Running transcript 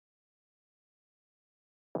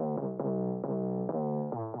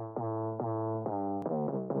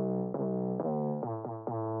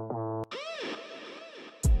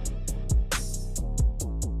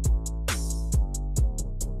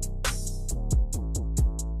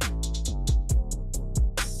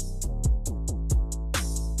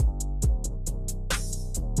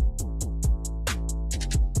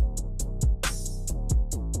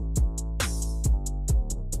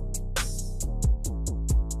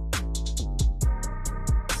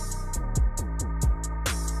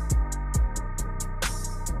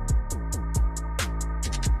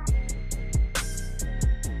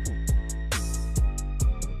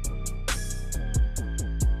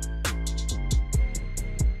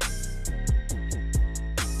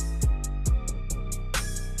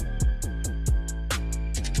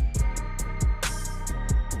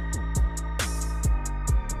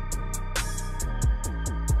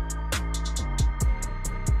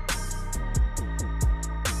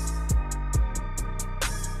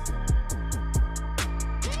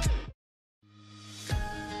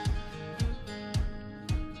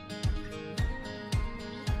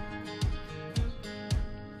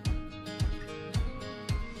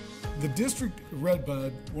The district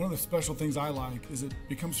RedBud, one of the special things I like is it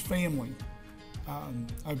becomes family.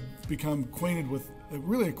 I've become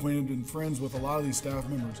really acquainted and friends with a lot of these staff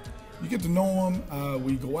members. You get to know them,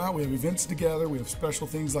 we go out, we have events together, we have special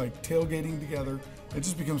things like tailgating together. It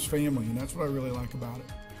just becomes family, and that's what I really like about it.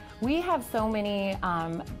 We have so many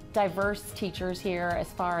diverse teachers here as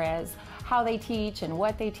far as how they teach and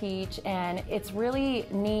what they teach, and it's really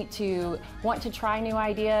neat to want to try new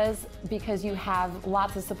ideas because you have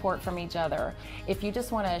lots of support from each other. If you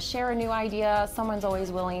just want to share a new idea, someone's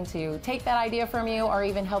always willing to take that idea from you or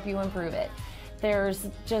even help you improve it. There's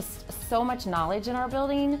just so much knowledge in our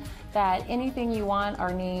building that anything you want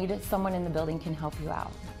or need, someone in the building can help you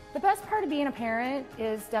out. The best part of being a parent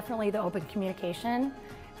is definitely the open communication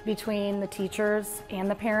between the teachers and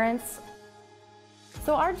the parents.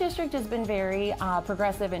 So our district has been very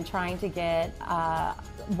progressive in trying to get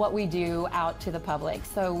what we do out to the public.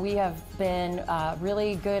 So we have been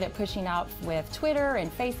really good at pushing out with Twitter and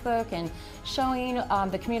Facebook and showing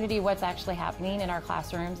the community what's actually happening in our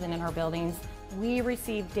classrooms and in our buildings. We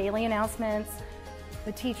receive daily announcements.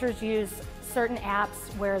 The teachers use certain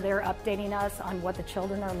apps where they're updating us on what the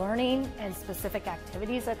children are learning and specific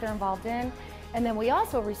activities that they're involved in. And then we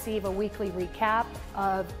also receive a weekly recap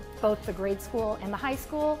of both the grade school and the high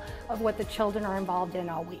school of what the children are involved in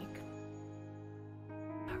all week.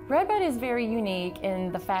 RedBud is very unique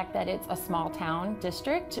in the fact that it's a small town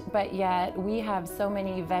district, but yet we have so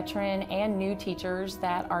many veteran and new teachers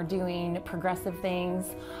that are doing progressive things.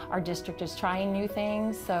 Our district is trying new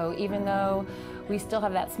things, so even though we still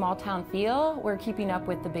have that small town feel, we're keeping up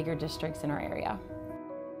with the bigger districts in our area.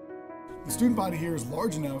 The student body here is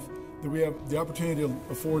large enough that we have the opportunity to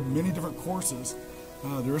afford many different courses.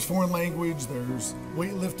 There's foreign language, there's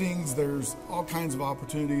weightliftings, there's all kinds of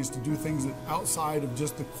opportunities to do things outside of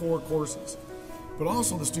just the core courses. But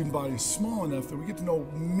also the student body is small enough that we get to know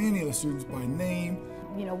many of the students by name.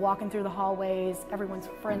 You know, walking through the hallways, everyone's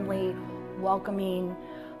friendly, welcoming,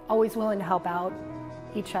 always willing to help out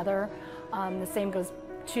each other. The same goes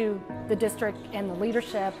to the district and the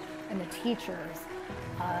leadership and the teachers.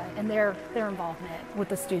 And their involvement with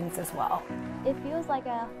the students as well. It feels like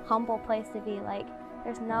a humble place to be. Like,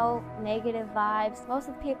 there's no negative vibes. Most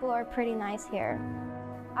of the people are pretty nice here.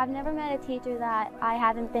 I've never met a teacher that I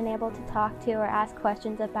haven't been able to talk to or ask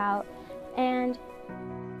questions about, and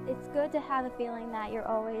it's good to have the feeling that you're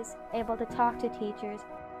always able to talk to teachers.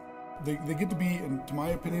 They get to be, and to my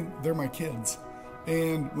opinion, they're my kids.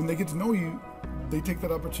 And when they get to know you, they take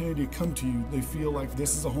that opportunity to come to you. They feel like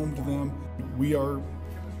this is a home to them. We are,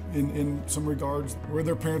 in some regards, we're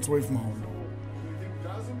their parents away from home.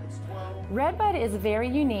 RedBud is very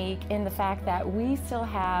unique in the fact that we still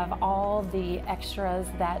have all the extras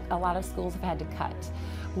that a lot of schools have had to cut.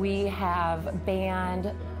 We have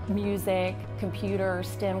band, music, computer,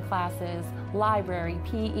 STEM classes, library,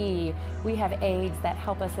 PE. We have aides that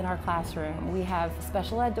help us in our classroom. We have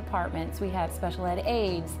special ed departments. We have special ed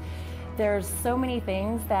aides. There's so many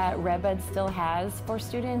things that RedBud still has for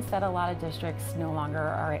students that a lot of districts no longer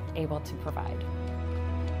are able to provide.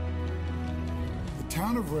 The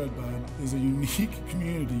town of RedBud is a unique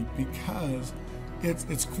community because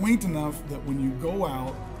it's quaint enough that when you go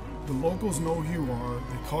out, the locals know who you are,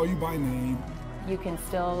 they call you by name. You can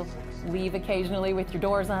still leave occasionally with your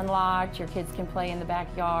doors unlocked, your kids can play in the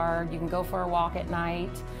backyard, you can go for a walk at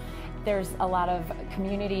night. There's a lot of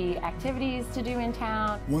community activities to do in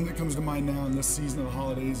town. One that comes to mind now in this season of the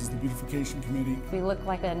holidays is the beautification committee. We look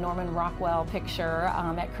like a Norman Rockwell picture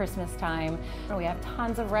at Christmas time. We have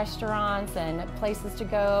tons of restaurants and places to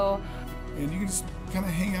go. And you can just kind of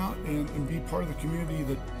hang out and be part of the community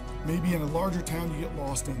that maybe in a larger town you get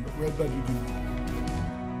lost in, but RedBud you do not.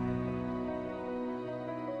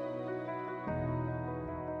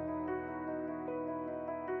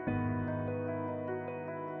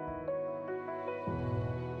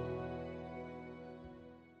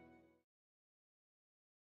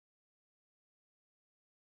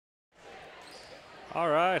 All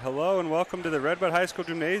right, hello and welcome to the Red Bud High School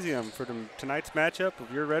Gymnasium for tonight's matchup of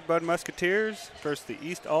your Red Bud Musketeers versus the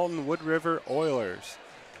East Alton-Wood River Oilers.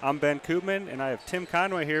 I'm Ben Koopman, and I have Tim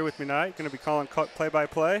Conway here with me tonight, going to be calling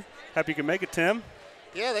play-by-play. Happy you can make it, Tim.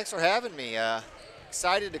 Yeah, thanks for having me.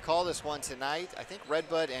 Excited to call this one tonight. I think Red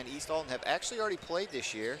Bud and East Alton have actually already played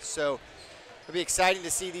this year, so it'll be exciting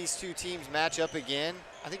to see these two teams match up again.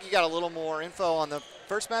 I think you got a little more info on the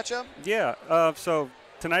first matchup? Yeah, so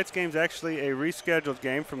tonight's game is actually a rescheduled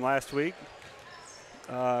game from last week.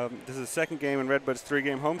 This is the second game in Red Bud's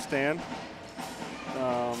three-game homestand.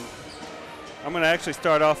 I'm going to actually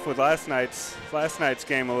start off with last night's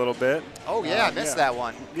game a little bit. Oh yeah, I missed that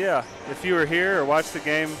one. Yeah, if you were here or watched the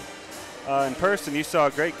game In person, you saw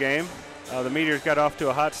a great game. The Meteors got off to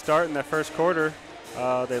a hot start in that first quarter.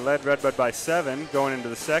 They led RedBud by 7 going into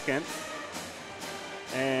the second.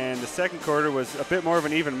 And the second quarter was a bit more of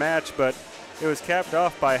an even match, but it was capped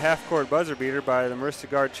off by a half-court buzzer beater by the Marissa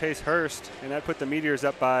guard Chase Hurst, and that put the Meteors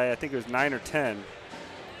up by, I think it was 9 or 10.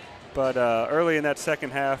 But early in that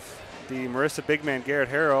second half, the Marissa big man Garrett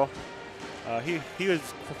Harrell, he was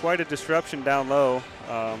quite a disruption down low.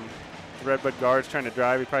 The RedBud guards trying to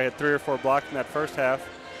drive. He probably had 3 or 4 blocks in that first half.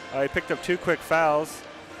 He picked up 2 quick fouls,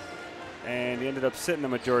 and he ended up sitting the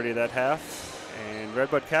majority of that half. And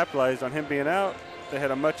RedBud capitalized on him being out. They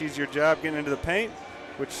had a much easier job getting into the paint,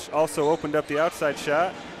 which also opened up the outside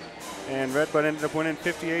shot. And RedBud ended up winning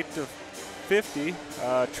 58-50.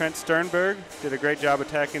 Trent Sternberg did a great job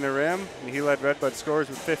attacking the rim, and he led RedBud scores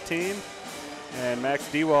with 15. And Max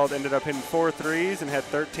Dewald ended up hitting 4 threes and had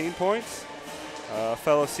 13 points.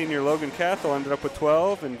 Fellow senior Logan Cathell ended up with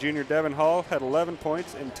 12, and junior Devin Hall had 11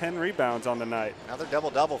 points and 10 rebounds on the night. Another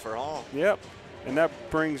double-double for Hall. Yep. And that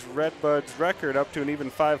brings RedBud's record up to an even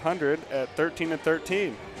 500 at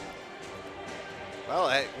 13-13.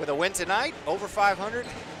 Well, with a win tonight, over 500,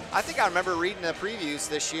 I think I remember reading the previews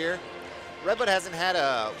this year. RedBud hasn't had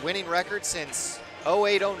a winning record since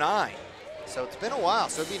 08-09. So it's been a while,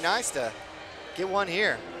 so it'd be nice to get one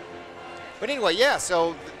here. But anyway, yeah,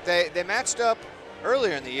 so they matched up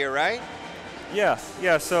earlier in the year, right? Yeah,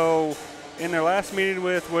 so in their last meeting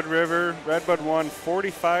with Wood River, RedBud won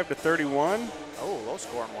 45-31. Oh,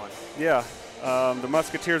 low-scoring one. Yeah, the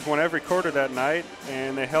Musketeers won every quarter that night,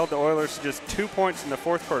 and they held the Oilers to just 2 points in the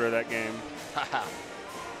fourth quarter of that game.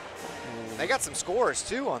 They got some scores,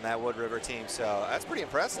 too, on that Wood River team, so that's pretty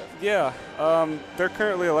impressive. Yeah, they're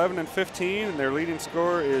currently 11-15, and their leading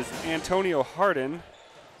scorer is Antonio Harden.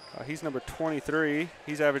 He's number 23.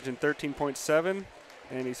 He's averaging 13.7,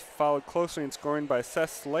 and he's followed closely in scoring by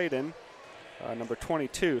Seth Sladen, number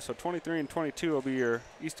 22. So 23 and 22 will be your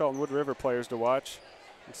East Alton-Wood River players to watch.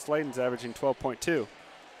 And Sladen's averaging 12.2.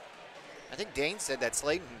 I think Dane said that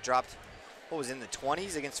Sladen dropped, what was in the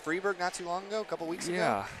 20s against Freeburg not too long ago, a couple weeks ago?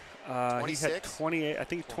 Yeah. 26? He had 28, I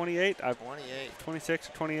think 28. 28. 26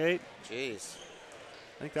 or 28. Jeez.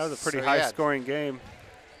 I think that was a pretty high-scoring game.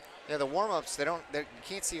 Yeah, the warm-ups, you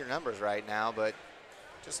can't see your numbers right now, but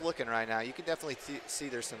just looking right now, you can definitely see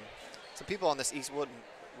there's some people on this East Wood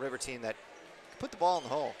River team that can put the ball in the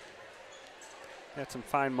hole. Had some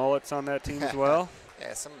fine mullets on that team as well.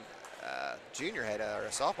 Yeah, some junior or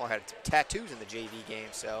a sophomore had tattoos in the JV game,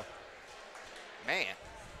 so, man,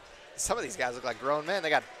 some of these guys look like grown men. They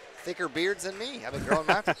got thicker beards than me. I've been growing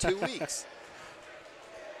mine for 2 weeks.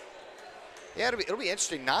 Yeah, it'll be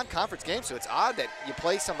interesting. Non-conference game, so it's odd that you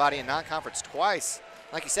play somebody in non-conference twice.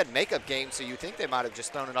 Like you said, makeup game, so you think they might have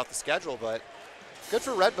just thrown it off the schedule, but good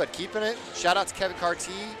for RedBud keeping it. Shout out to Kevin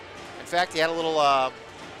Carty. In fact, he had a little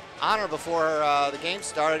honor before the game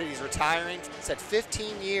started. He's retiring. He said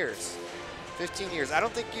 15 years. 15 years. I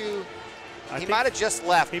don't think he might have just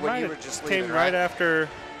left when you were just leaving, came right after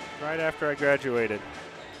I graduated.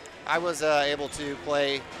 I was able to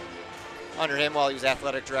play under him while he was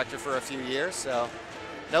athletic director for a few years, so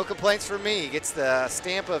no complaints from me. He gets the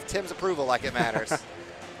stamp of Tim's approval like it matters.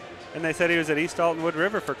 And they said he was at East Alton-Wood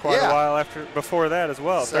River for quite a while before that as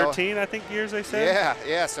well. So, 13, I think, years they said.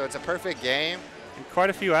 Yeah, so it's a perfect game. And quite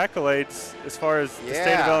a few accolades as far as the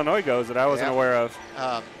state of Illinois goes that I wasn't aware of.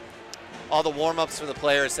 All the warm-ups for the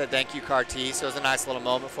players said thank you, Carty, so it was a nice little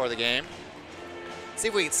moment before the game. See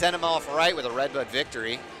if we can send them off right with a RedBud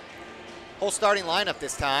victory. Whole starting lineup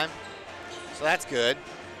this time. So that's good.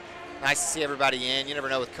 Nice to see everybody in. You never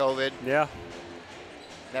know with COVID. Yeah.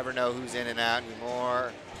 Never know who's in and out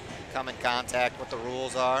anymore. Come in contact, what the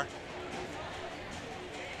rules are.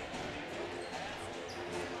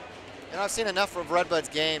 You know, I've seen enough of RedBud's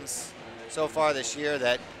games so far this year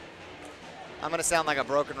that I'm going to sound like a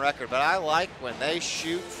broken record, but I like when they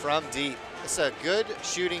shoot from deep. It's a good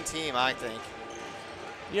shooting team, I think.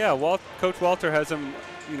 Yeah, Coach Walter has them,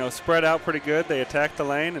 spread out pretty good. They attack the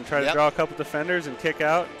lane and try to draw a couple defenders and kick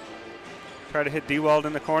out. Try to hit Dewald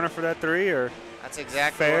in the corner for that three, or that's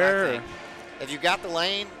exactly what I think. If you got the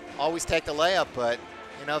lane, always take the layup, but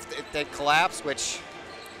if they collapse, which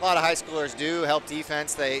a lot of high schoolers do, help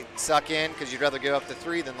defense, they suck in because you'd rather give up the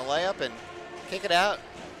three than the layup and kick it out.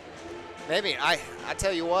 Maybe I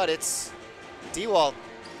tell you what, it's Dewald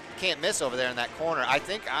can't miss over there in that corner. I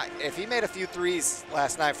think if he made a few threes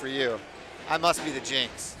last night for you, I must be the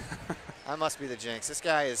jinx. I must be the jinx. This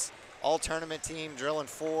guy is all tournament team, drilling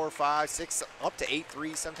 4, 5, 6, up to 8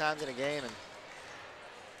 threes sometimes in a game, and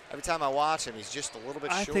every time I watch him, he's just a little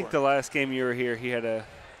bit short. I think the last game you were here, he had a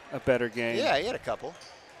better game. Yeah, he had a couple.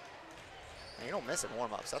 You don't miss it in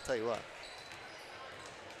warm-ups, I'll tell you what.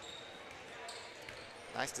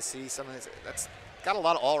 Nice to see some of this. That's got a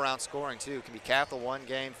lot of all-around scoring, too. It can be Cathal one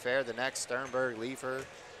game, Fair the next, Sternberg, Leifer,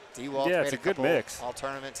 DeWalt. Yeah, it's a good mix.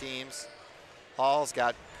 All-tournament teams. Hall's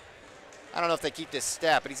got, I don't know if they keep this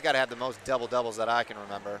stat, but he's got to have the most double-doubles that I can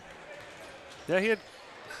remember. Yeah,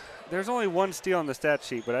 there's only one steal on the stat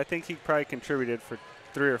sheet, but I think he probably contributed for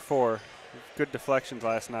 3 or 4 good deflections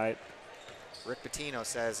last night. Rick Pitino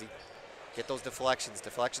says, get those deflections.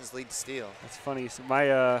 Deflections lead to steal. That's funny. So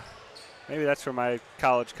maybe that's where my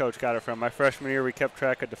college coach got it from. My freshman year, we kept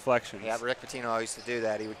track of deflections. Yeah, Rick Pitino used to do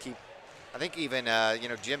that. He would keep, I think even,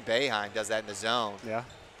 Jim Boeheim does that in the zone. Yeah.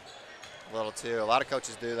 A little too. A lot of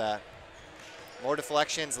coaches do that. More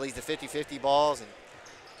deflections leads to 50-50 balls, and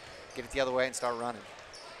get it the other way and start running.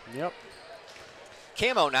 Yep.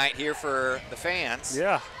 Camo night here for the fans.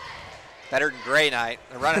 Yeah. Better than gray night.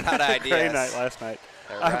 They're running out of ideas. Gray night last night.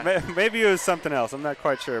 Maybe it was something else. I'm not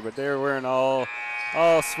quite sure, but they were wearing all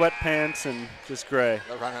sweatpants and just gray.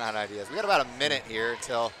 They're running out of ideas. We got about a minute here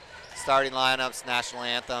until starting lineups, national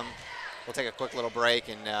anthem. We'll take a quick little break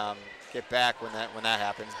and get back when that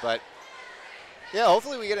happens. But yeah,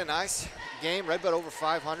 hopefully we get a nice game. Red Bud over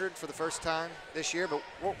 500 for the first time this year. But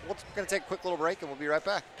we're going to take a quick little break and we'll be right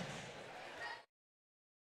back.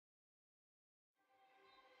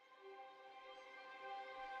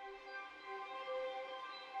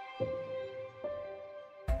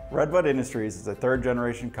 Red Bud Industries is a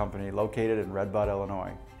third-generation company located in Red Bud,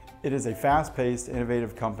 Illinois. It is a fast-paced,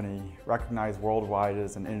 innovative company recognized worldwide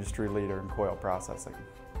as an industry leader in coil processing.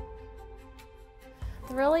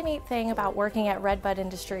 The really neat thing about working at Red Bud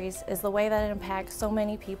Industries is the way that it impacts so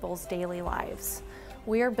many people's daily lives.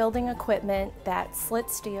 We are building equipment that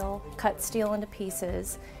slits steel, cuts steel into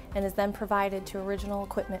pieces, and is then provided to original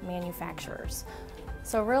equipment manufacturers.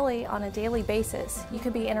 So really, on a daily basis, you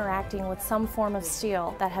could be interacting with some form of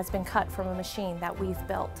steel that has been cut from a machine that we've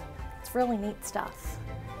built. It's really neat stuff.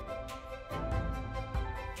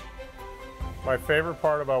 My favorite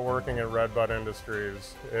part about working at Red Bud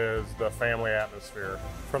Industries is the family atmosphere.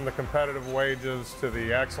 From the competitive wages to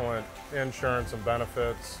the excellent insurance and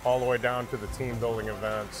benefits, all the way down to the team building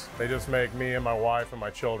events. They just make me and my wife and my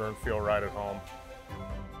children feel right at home.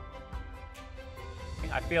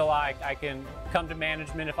 I feel like I can come to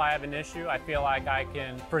management if I have an issue. I feel like I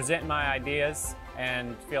can present my ideas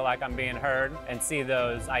and feel like I'm being heard and see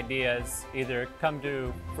those ideas either come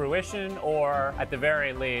to fruition or, at the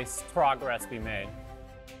very least, progress be made.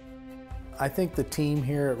 I think the team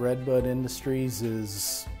here at Red Bud Industries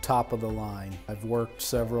is top of the line. I've worked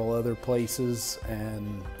several other places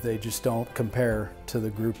and they just don't compare to the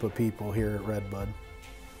group of people here at Red Bud.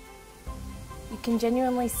 You can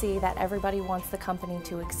genuinely see that everybody wants the company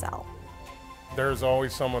to excel. There's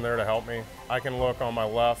always someone there to help me. I can look on my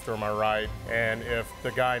left or my right, and if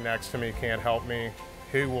the guy next to me can't help me,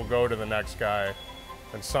 he will go to the next guy,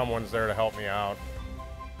 and someone's there to help me out.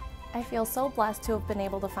 I feel so blessed to have been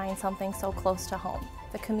able to find something so close to home.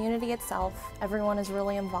 The community itself, everyone is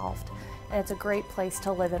really involved, and it's a great place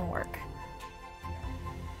to live and work.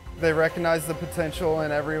 They recognize the potential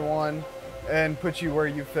in everyone and put you where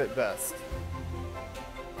you fit best.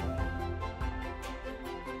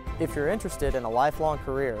 If you're interested in a lifelong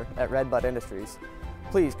career at Red Bud Industries,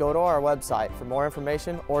 please go to our website for more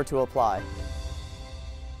information or to apply.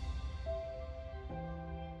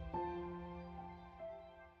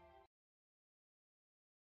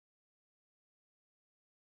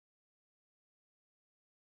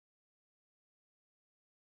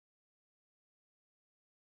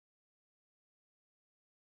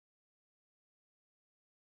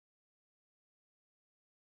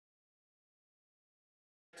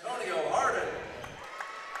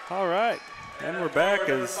 All right, and we're back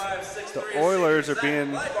as the Oilers are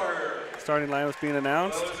starting lineups being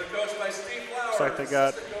announced. Looks like they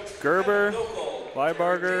got Gerber,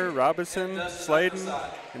 Leibarger, Robinson, Sladen,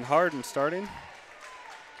 and Harden starting.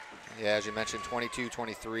 Yeah, as you mentioned,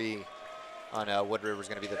 22-23 on Wood River is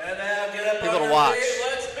going to be the people to watch.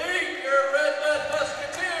 Let's meet your Red Bud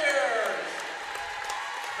Musketeers.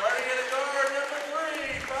 Starting at the guard, number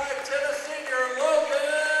 3, 5'10", senior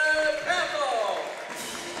Logan Cathal.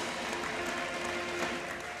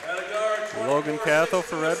 At a guard, Logan Cathal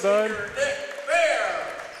for Red Bud.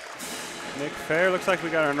 Nick Fair. Looks like we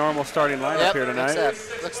got our normal starting lineup here tonight.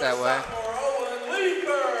 Looks that way.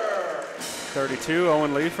 32,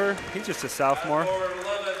 Owen Leifer. He's just a sophomore. 11,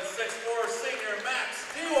 6'4", senior Max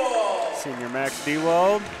Senior Max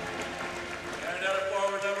Dewald. Dewald. And out of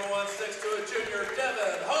forward, number 1, 6'2", junior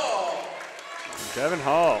Devin Hall. Devin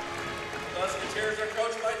Hall. Musketeers are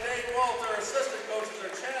coached by Dave Walter. Assistant coaches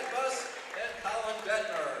are Chad Buss and Colin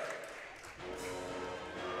Bettner.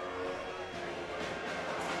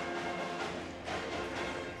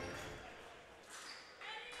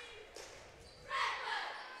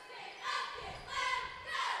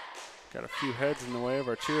 Got a few heads in the way of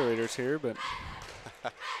our cheerleaders here, but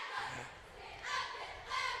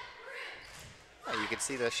you can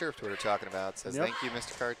see the shirt we were talking about. It says, Yep. thank you,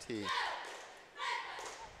 Mr. Carty.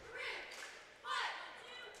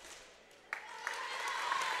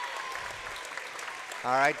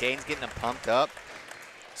 All right, Dane's getting them pumped up.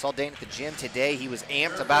 Saw Dane at the gym today. He was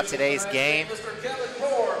amped about today's game.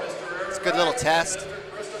 It's a good little test.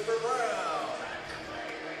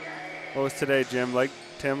 what was today, Jim?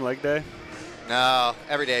 Tim, leg day? No,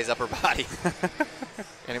 every day is upper body.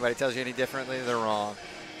 Anybody tells you any differently, they're wrong.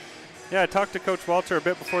 Yeah, I talked to Coach Walter a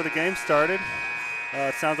bit before the game started.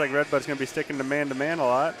 It sounds like Redbud's going to be sticking to man-to-man a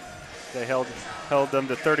lot. They held them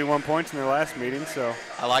to 31 points in their last meeting, so.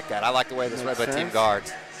 I like that. I like the way this Redbud team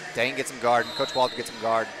guards. Dane gets him guarding. Coach Walter gets him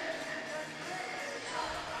guarding.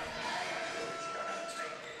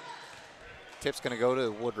 Tip's going to go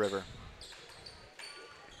to Wood River.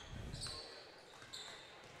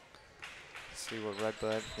 See what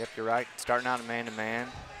Redbud. Yep, you're right. Starting out in man-to-man.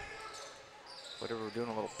 Whatever, we're doing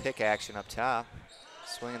a little pick action up top.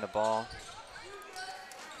 Swinging the ball.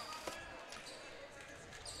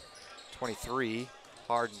 23.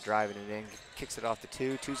 Harden driving it in. Kicks it off the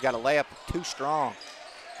 2. 2's got a layup. 2 strong.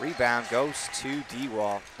 Rebound goes to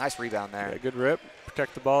D-Wall. Nice rebound there. Yeah, good rip.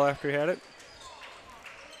 Protect the ball after he had it.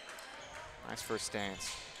 Nice first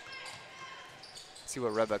stance. Let's see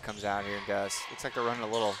what Redbud comes out here and does. Looks like they're running a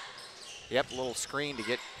little, a little screen to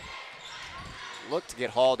get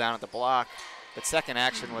Hall down at the block. But second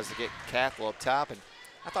action was to get Cathell up top, and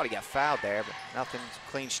I thought he got fouled there, but nothing.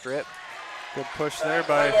 Clean strip. Good push there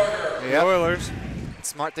by the Oilers.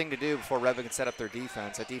 Smart thing to do before Redbud can set up their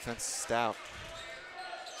defense. That defense is stout.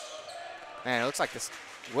 Man, it looks like this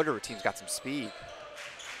Wood River team's got some speed.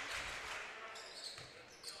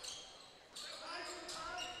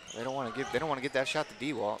 They don't want to give that shot to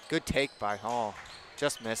D-Wall. Good take by Hall.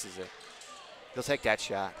 Just misses it. He'll take that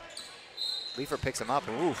shot. Leifer picks him up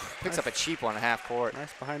and picks up a cheap one at half court.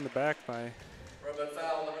 Nice behind the back by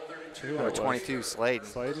number 22,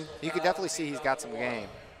 Sladen. You can definitely see he's got some game.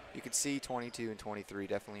 You can see 22 and 23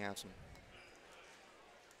 definitely have some.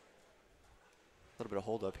 A little bit of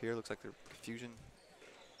hold up here. Looks like there's confusion.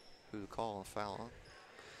 Who to call a foul on.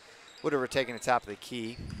 Wood River taking the top of the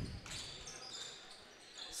key.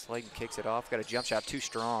 Sladen kicks it off. Got a jump shot, too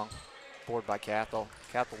strong. Board by Cathell.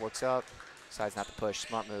 Cathell looks up. Decides not to push.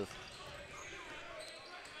 Smart move.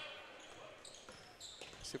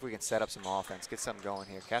 See if we can set up some offense. Get something going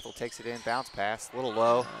here. Cathell takes it in. Bounce pass. A little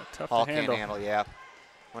low. Tough Hall to can't handle. Yeah.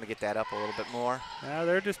 Want to get that up a little bit more. Yeah,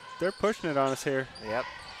 they're pushing it on us here. Yep.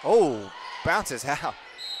 Oh, bounces out.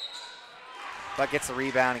 But gets the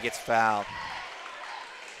rebound and gets fouled.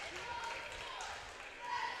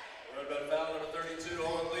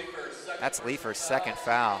 That's Leifer's second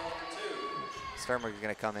foul. Sternberg's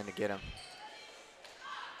going to come in to get him.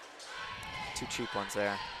 2 cheap ones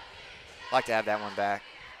there. Like to have that one back.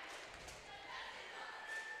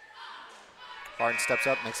 Harden steps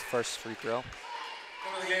up, makes the first free throw. Into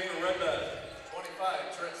the game for RedBud,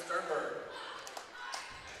 25, Trent Sternberg.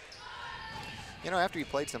 You know, after you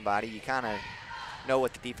played somebody, you kind of know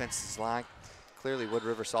what the defense is like. Clearly, Wood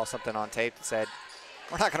River saw something on tape and said,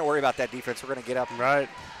 we're not going to worry about that defense. We're going to get up and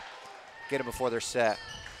get them before they're set.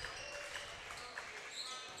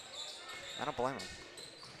 I don't blame them.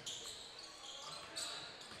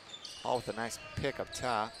 Hall with a nice pick up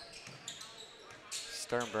top.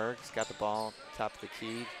 Sternberg's got the ball top of the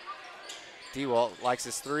key. D-Walt likes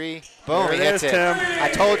his 3. Boom, he hits it. Tim. I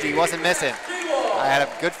told you he wasn't missing. I had a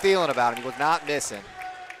good feeling about him. He was not missing.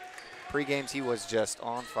 Pre-games, he was just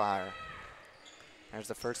on fire. There's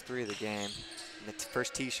the first 3 of the game. And the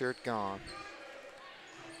first T-shirt gone.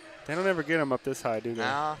 They don't ever get him up this high, do they?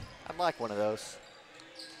 No, I'd like one of those.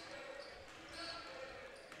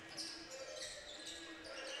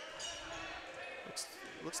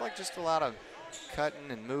 Looks like just a lot of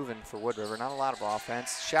cutting and moving for Wood River. Not a lot of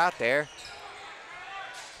offense. Shot there.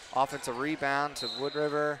 Offensive rebound to Wood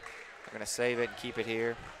River. They're going to save it and keep it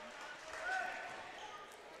here.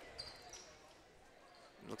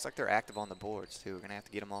 Looks like they're active on the boards, too. We're going to have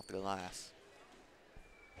to get them off the glass.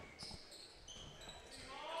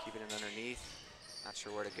 Keeping it underneath. Not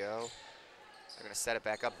sure where to go. They're going to set it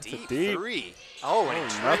back up deep. 3. Oh, and he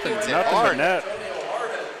nothing hard. but net.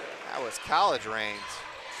 That was college range.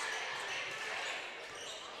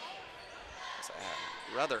 That's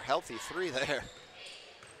a rather healthy 3 there.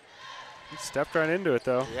 He stepped right into it,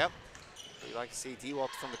 though. Yep. We like to see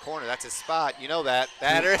D-Walt from the corner. That's his spot. You know that.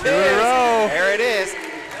 There it is. There it is.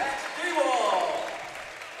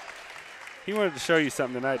 He wanted to show you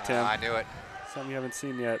something tonight, Tim. I knew it. Something you haven't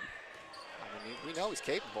seen yet. I mean, we know he's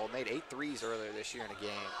capable. Made 8 threes earlier this year in a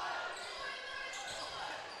game.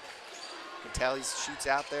 can tell he shoots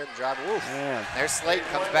out there and drives. Oof. Man. There's Slayton,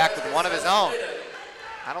 comes back with one of his own.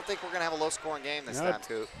 I don't think we're going to have a low-scoring game this time,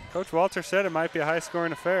 Coop. Coach Walter said it might be a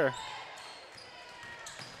high-scoring affair.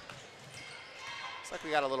 Looks like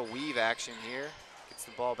we got a little weave action here. Gets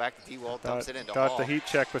the ball back to D-Wall, dumps it into Hall. Thought the heat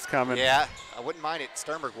check was coming. Yeah, I wouldn't mind it.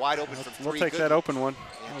 Sternberg wide open from 3. We'll take that open one.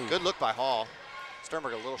 Yeah, good look by Hall.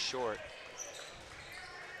 Sternberg a little short.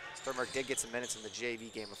 Sternberg did get some minutes in the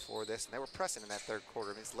JV game before this, and they were pressing in that third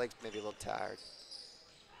quarter. I mean, his legs maybe a little tired.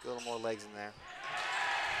 A little more legs in there.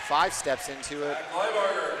 5 steps into it.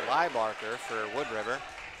 Liebarker for Wood River.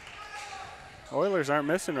 Oilers aren't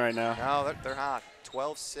missing right now. No, they're hot.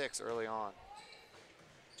 12-6 early on.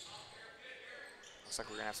 Looks like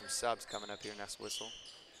we're going to have some subs coming up here next whistle.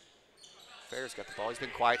 Fair's got the ball. He's been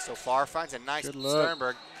quiet so far. Finds a nice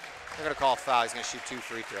Sternberg. They're going to call a foul. He's going to shoot 2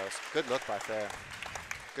 free throws. Good look by Fair.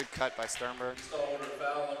 Good cut by Sternberg. Foul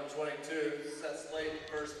number 22. Seth Slade,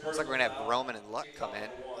 first looks like we're going to have Groman and Luck come in.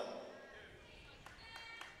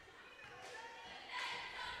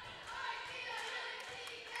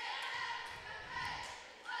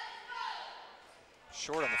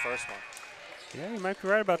 Short on the first one. Yeah, you might be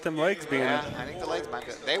right about them legs being. Yeah, I think the legs might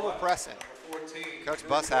be. They were pressing. Coach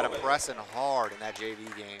Buss had them pressing hard in that JV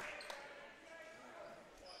game.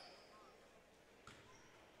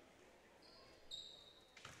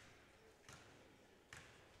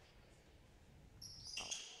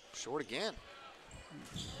 Short again.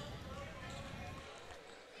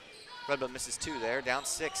 Red Bud misses 2 there, down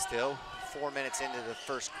 6 still. 4 minutes into the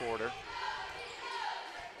first quarter.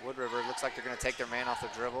 Wood River looks like they're going to take their man off the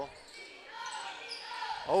dribble.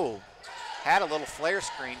 Oh, had a little flare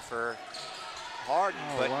screen for Harden,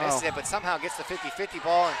 but missed it, but somehow gets the 50-50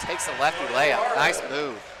 ball and takes the lefty layup. Nice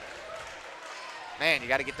move. Man, you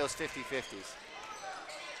got to get those 50-50s.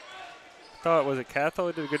 Thought, was it Cathal?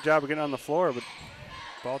 He did a good job of getting on the floor, but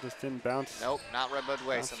ball just didn't bounce. Nope, not Red Bud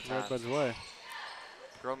way sometimes. Red Bud's way.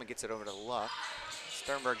 Groman gets it over to Luck.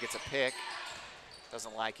 Sternberg gets a pick.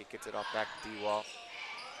 Doesn't like it, gets it off back to D-Wall.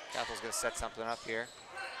 Cathal's going to set something up here.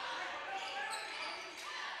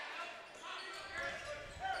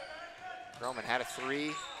 Groman had a 3,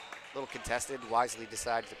 a little contested, wisely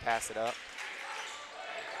decided to pass it up.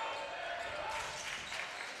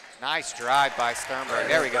 Nice drive by Sternberg,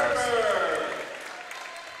 there he goes.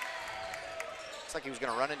 Looks like he was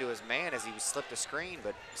going to run into his man as he slipped a screen,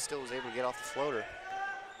 but still was able to get off the floater.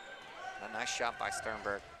 A nice shot by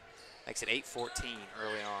Sternberg. Makes it 8-14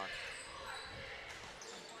 early on.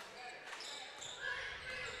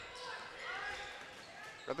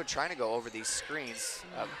 RedBud trying to go over these screens.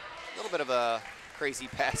 A little bit of a crazy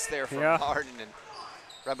pass there from Harden, and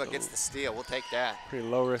RedBud gets the steal. We'll take that. Pretty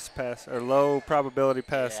low risk pass, or low probability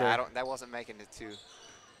pass there. That wasn't making it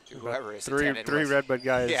to whoever is three RedBud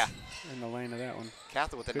guys in the lane of that one.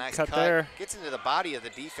 Cathal with a nice cut there. Gets into the body of the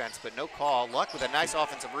defense, but no call. Luck with a nice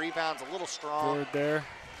offensive rebound, a little strong. Good there.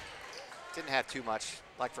 Didn't have too much.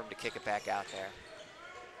 Like for him to kick it back out there.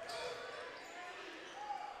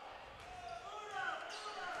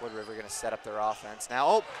 Wood River going to set up their offense.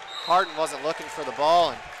 Now, Harden wasn't looking for the ball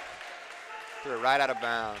and threw it right out of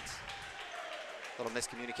bounds. Little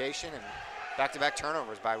miscommunication and back-to-back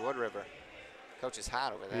turnovers by Wood River. Coach is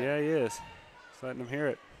hot over there. Yeah, he is. Just letting him hear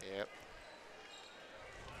it. Yep.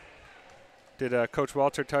 Did Coach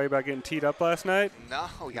Walter tell you about getting teed up last night? No,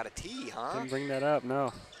 we got a tee, huh? Didn't bring that up,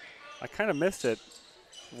 no. I kind of missed it,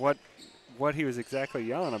 what he was exactly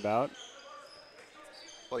yelling about.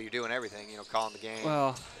 Well, you're doing everything, calling the game,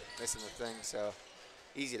 missing the thing, so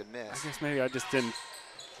easy to miss. I guess maybe I just didn't.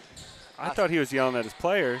 I thought he was yelling at his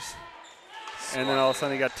players, and then all of a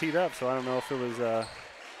sudden he got teed up, so I don't know if it was.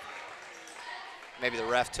 Maybe the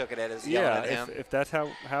ref took it as yelling at him. If that's how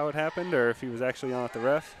it happened, or if he was actually yelling at the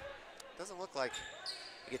ref. Doesn't look like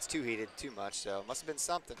it gets too heated too much, so it must have been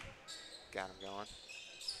something. Got him going.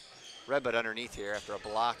 Red Bud underneath here after a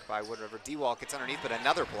block by Wood River. D-Wall gets underneath, but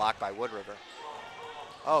another block by Wood River.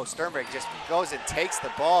 Oh, Sternberg just goes and takes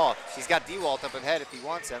the ball. He's got D-Wall up ahead if he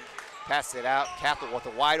wants him. Passes it out. Cathal with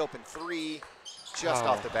a wide open 3 just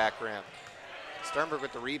off the back rim. Sternberg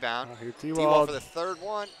with the rebound. D-Wall for the third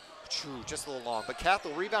one. Just a little long. But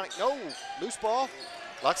Cathal rebounding. No, loose ball.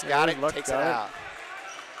 Luck's got it, takes it out.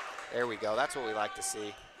 There we go. That's what we like to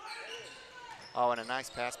see. Oh, and a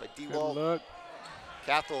nice pass by D-Wall.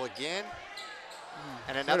 Cathal again.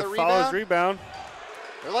 And another rebound.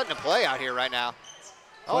 They're letting it play out here right now.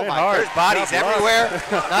 Playing oh, my, hard. There's bodies everywhere.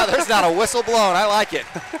 No, there's not a whistle blown. I like it.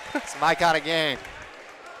 It's my kind of game.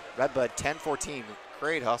 Red Bud 10-14.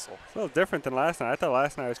 Great hustle. It's a little different than last night. I thought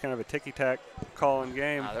last night was kind of a ticky-tack calling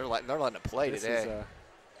game. They're letting it play today.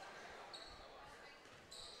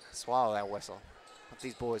 Swallow that whistle. Let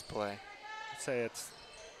these boys play. say it's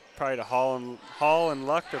probably to Hall and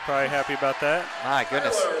Luck. They're probably happy about that. My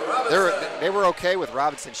goodness. They were okay with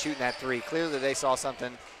Robinson shooting that three. Clearly they saw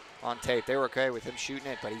something on tape. They were okay with him shooting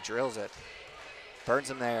it, but he drills it.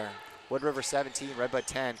 Burns him there. Wood River 17, RedBud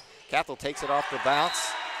 10. Cathell takes it off the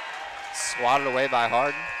bounce. Swatted away by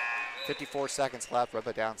Harden. 54 seconds left.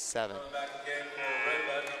 RedBud down 7.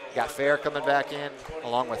 Got Fair coming back in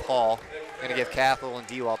along with Hall. Going to give Cathell and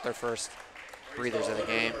Dewalt their first breathers of the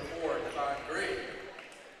game.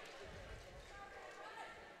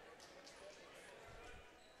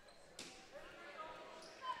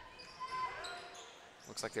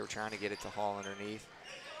 Looks like they were trying to get it to Hall underneath.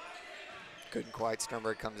 Couldn't quite.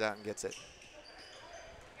 Sternberg comes out and gets it.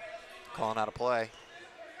 Calling out a play.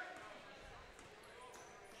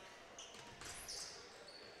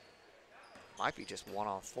 Might be just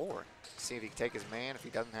 1-on-4. See if he can take his man if he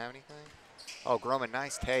doesn't have anything. Oh, Groman,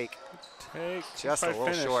 nice take. Just a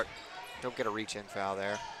little short. Don't get a reach-in foul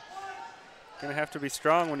there. Gonna have to be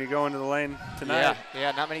strong when you go into the lane tonight.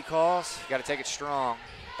 Yeah, not many calls. You got to take it strong.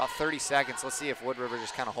 About 30 seconds. Let's see if Wood River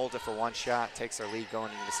just kind of holds it for one shot, takes their lead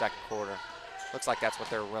going into the second quarter. Looks like that's what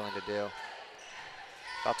they're willing to do.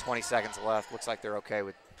 About 20 seconds left. Looks like they're okay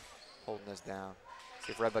with holding this down.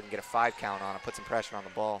 See if RedBud can get a 5 count on it, put some pressure on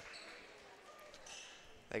the ball.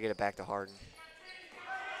 They get it back to Harden.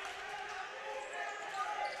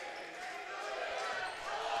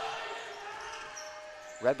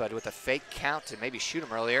 RedBud with a fake count to maybe shoot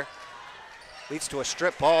him earlier. Leads to a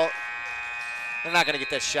strip ball. They're not going to get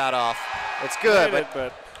that shot off. It's good,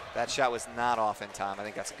 but that shot was not off in time. I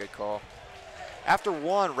think that's a good call. After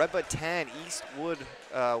 1, RedBud 10, East Wood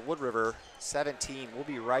River 17. We'll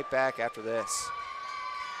be right back after this.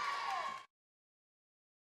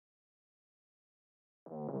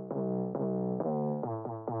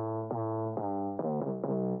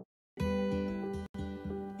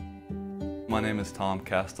 My name is Tom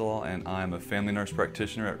Castell, and I am a family nurse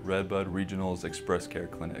practitioner at RedBud Regional's Express Care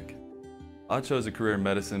Clinic. I chose a career in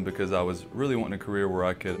medicine because I was really wanting a career where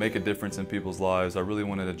I could make a difference in people's lives. I really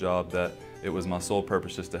wanted a job that it was my sole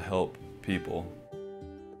purpose just to help people.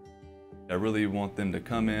 I really want them to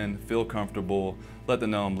come in, feel comfortable, let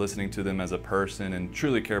them know I'm listening to them as a person, and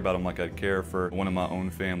truly care about them like I'd care for one of my own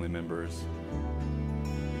family members.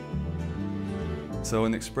 So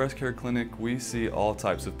in the Express Care Clinic, we see all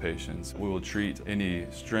types of patients. We will treat any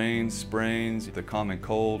strains, sprains, the common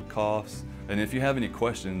cold, coughs, and if you have any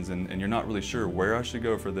questions and you're not really sure where I should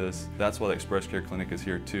go for this, that's why the Express Care Clinic is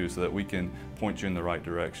here too, so that we can point you in the right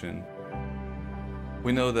direction.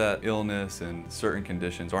 We know that illness and certain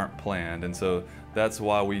conditions aren't planned, and so that's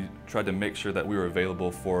why we tried to make sure that we were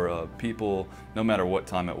available for people no matter what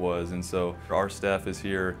time it was. And so our staff is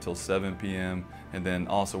here till 7 p.m. and then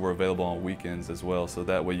also we're available on weekends as well, so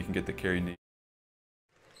that way you can get the care you need.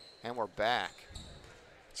 And we're back.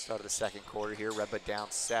 Start of the second quarter here, RedBud down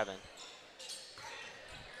 7.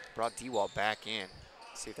 Brought Dewalt back in.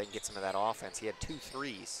 See if they can get some of that offense. He had 2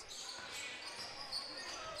 threes.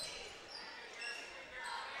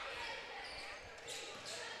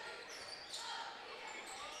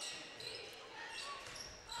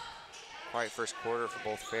 Quiet first quarter for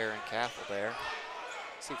both Fair and Cathell there.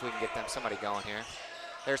 See if we can get them somebody going here.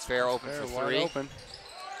 There's Fair open for 3. Open.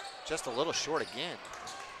 Just a little short again.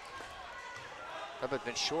 RedBud's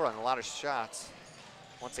been short on a lot of shots.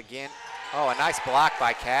 Once again, oh, a nice block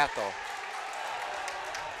by Cathell.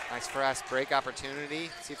 Nice fast break opportunity.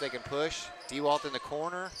 See if they can push. Dewalt in the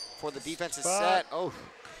corner before the defense is set. Oh,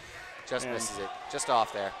 just misses it. Just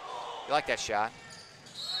off there. You like that shot?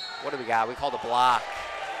 What do we got? We called a block.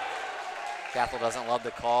 Cathell doesn't love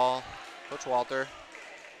the call. Coach Walter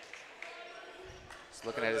is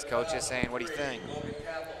looking at his coaches saying, what do you think?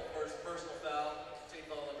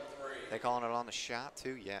 They calling it on the shot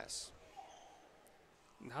too? Yes.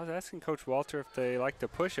 I was asking Coach Walter if they like to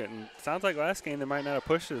push it, and it sounds like last game they might not have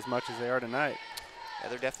pushed it as much as they are tonight. Yeah,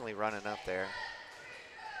 they're definitely running up there.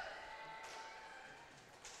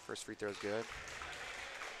 First free throw is good.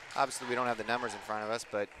 Obviously we don't have the numbers in front of us,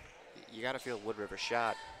 but you got to feel Wood River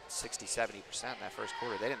shot 60, 70% in that first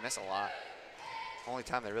quarter. They didn't miss a lot. Only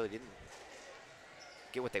time they really didn't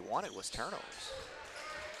get what they wanted was turnovers.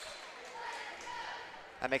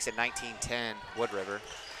 That makes it 19-10 Wood River.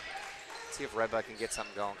 Let's see if RedBud can get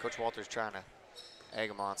something going. Coach Walter's trying to egg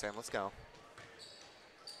them on, saying, let's go.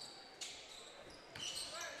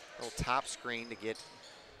 Little top screen to get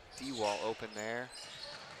D-Wall open there.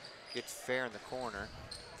 Get Fair in the corner.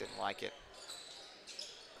 Didn't like it.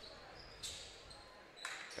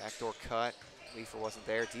 Backdoor cut. Leifer wasn't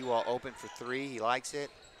there. D-Wall open for 3. He likes it.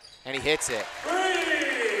 And he hits it.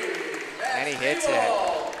 And he hits it.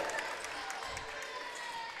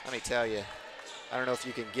 Let me tell you, I don't know if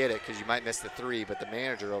you can get it because you might miss the three, but the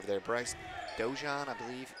manager over there, Bryce Dojan, I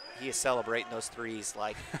believe, he is celebrating those threes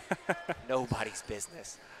like nobody's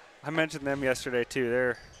business. I mentioned them yesterday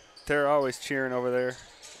too. They're always cheering over there.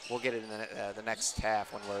 We'll get it in the next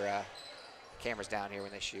half when we're cameras down here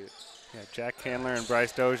when they shoot. Yeah, Jack Candler and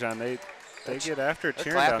Bryce Dojan, they get after it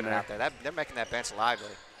cheering down there. Out there. They're making that bench lively.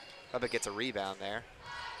 Redbud gets a rebound there.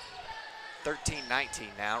 13-19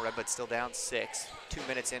 now. Redbud still down 6. 2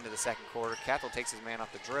 minutes into the second quarter. Cathell takes his man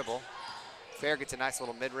off the dribble. Fair gets a nice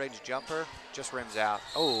little mid-range jumper. Just rims out.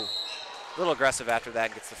 Oh, a little aggressive after that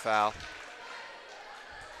and gets the foul.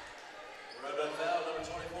 Redbud foul, number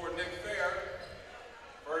 24, Nick Fair.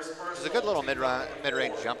 First It was a good little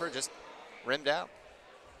mid-range jumper, just rimmed out.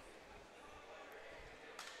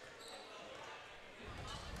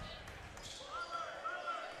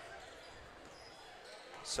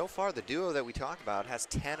 So far, the duo that we talked about has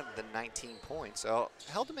 10 of the 19 points, so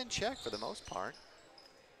held them in check for the most part.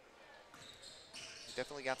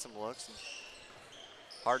 Definitely got some looks. And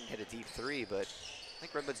Harden hit a deep three, but I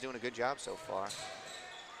think Redbud's doing a good job so far.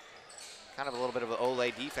 Kind of a little bit of an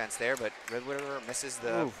Olay defense there, but Red River misses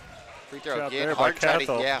the free throw again.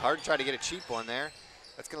 Harden tried to get a cheap one there.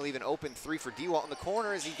 That's going to leave an open three for D-Walt in the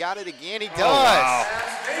corner. As he got it again, he does. Wow.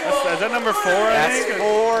 Is that number 4, I think? That's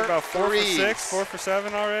 4 About 4 threes. for 6, 4 for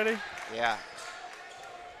 7 already? Yeah.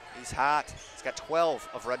 He's hot. He's got 12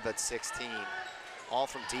 of Redbud's 16, all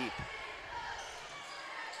from deep.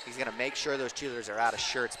 He's going to make sure those cheerleaders are out of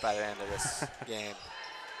shirts by the end of this game.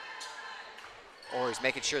 Or he's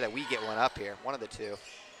making sure that we get one up here, one of the two.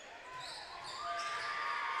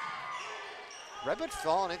 Redbud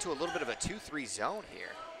falling into a little bit of a 2-3 zone here.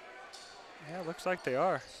 Yeah, looks like they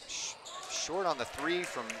are. Short on the three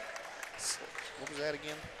from, what was that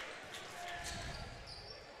again?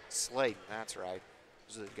 Sladen, that's right.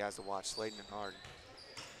 Those are the guys to watch, Sladen and Harden.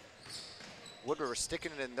 Wood River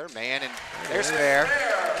sticking it in their man, and there's Fair.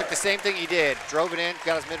 Took the same thing he did. Drove it in,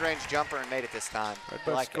 got his mid-range jumper, and made it this time.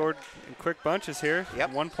 Redbud scored in quick bunches here. Yep.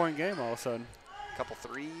 1-point game all of a sudden. Couple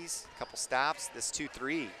threes, couple stops. This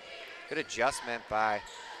 2-3. Good adjustment by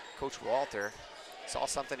Coach Walter. Saw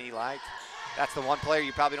something he liked. That's the one player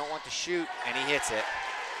you probably don't want to shoot, and he hits it.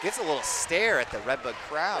 Gets a little stare at the Redbud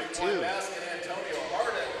crowd, too. Basket, Antonio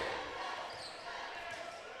Harden.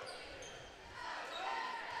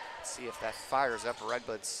 See if that fires up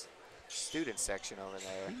Redbud's student section over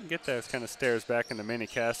there. You can get those kind of stares back into Mini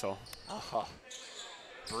Castle. Oh,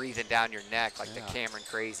 breathing down your neck like the Cameron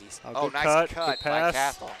Crazies. Oh, nice cut by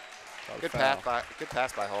Cathell. Good foul.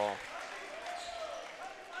 pass by Hall.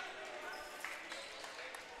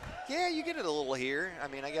 Yeah, you get it a little here. I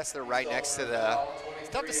mean, I guess they're right next to the, it's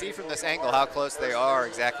tough to see from this angle how close they are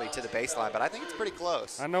exactly to the baseline, but I think it's pretty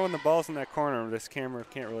close. I know when the ball's in that corner, this camera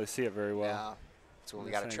can't really see it very well. Yeah, that's when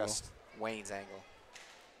we got to trust Wayne's angle.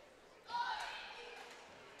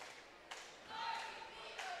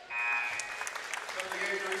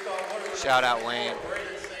 Shout out Wayne.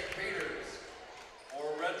 St. Peter's. For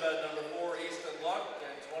Redbud, number 4, Easton Luck,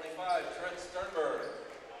 and 25, Trent Sternberg.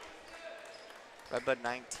 Redbud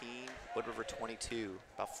 19, Wood River 22.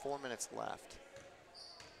 About 4 minutes left.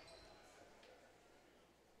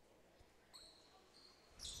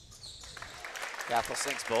 Cathell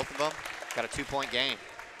sinks both of them. Got a 2-point game.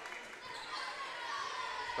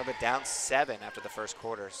 Redbud down 7 after the first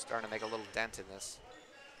quarter. Starting to make a little dent in this.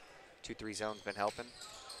 2-3 zone's been helping.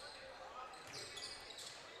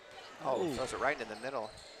 Oh, throws it right in the middle.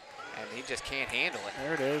 And he just can't handle it.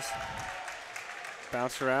 There it is.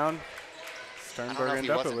 Bounce around. Sternberg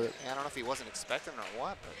ended up with it. I don't know if he wasn't expecting or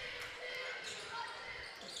what, but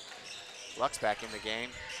Luck's back in the game.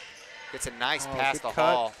 Gets a nice pass to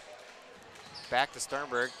Hall. Back to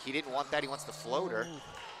Sternberg. He didn't want that. He wants the floater.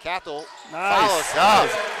 Cathell follows up.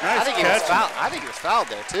 Nice catch. I think he was fouled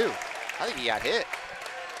there, too. I think he got hit.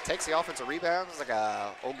 Takes the offensive rebound. It's like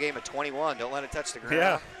a old game of 21. Don't let it touch the ground.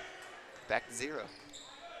 Yeah. Back to 0.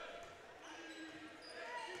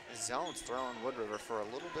 The zone's throwing Wood River for a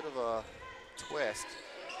little bit of a twist.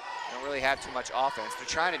 They don't really have too much offense. They're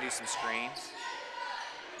trying to do some screens.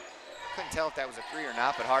 Couldn't tell if that was a 3 or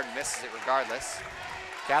not, but Harden misses it regardless.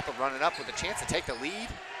 Cathell running up with a chance to take the lead.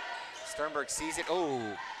 Sternberg sees it. Oh,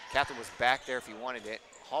 Cathell was back there if he wanted it.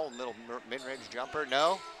 Hall middle mid-range jumper.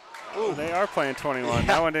 No. Ooh. They are playing 21. Yeah.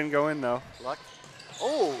 That one didn't go in though. Luck.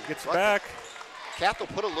 Oh, gets back. Cathell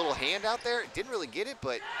put a little hand out there. Didn't really get it,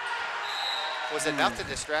 but was enough to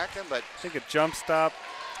distract him. But I think a jump stop.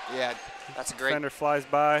 Yeah, that's a great. Defender flies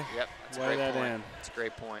by. Yep, that's a great point. That's a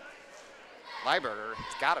great point. Lieberger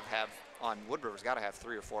has got to have on Wood River's got to have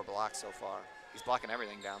 3 or 4 blocks so far. He's blocking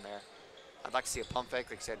everything down there. I'd like to see a pump fake,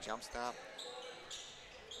 like you said, jump stop.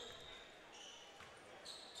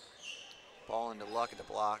 Ball into Luck at the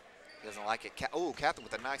block. He doesn't like it. Oh, Catherine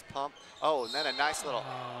with a nice pump. Oh, and then a nice little.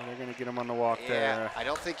 Oh, they're going to get him on the walk yeah, there. I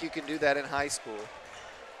don't think you can do that in high school.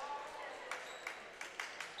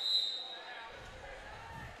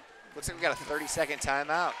 Looks like we got a 30-second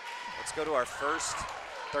timeout. Let's go to our first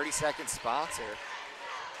 30-second sponsor.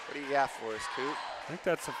 What do you got for us, Coop? I think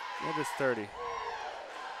that's it is 30.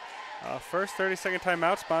 First 30-second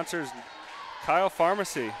timeout sponsors Kyle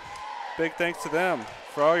Pharmacy. Big thanks to them.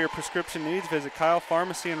 For all your prescription needs, visit Kyle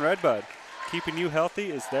Pharmacy in Red Bud. Keeping you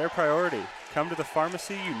healthy is their priority. Come to the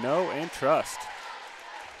pharmacy you know and trust.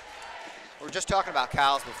 We were just talking about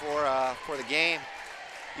Kyle's before the game.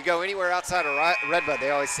 You go anywhere outside of Red Bud,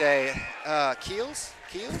 they always say, Keels?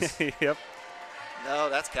 Keels? Yep. No,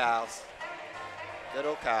 that's Kyle's. Good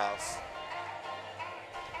old Kyle's.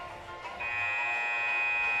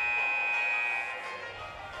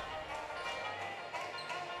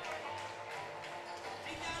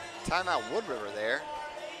 Timeout Wood River there.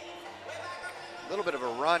 A little bit of a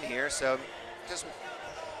run here, so just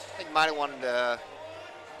I think might have wanted to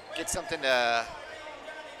get something to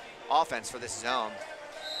offense for this zone.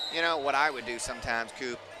 You know what I would do sometimes,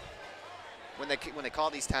 Coop, when they call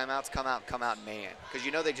these timeouts, come out and man, because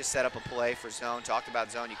you know they just set up a play for zone. Talked about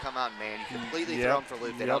zone. You come out and man. You completely throw them for a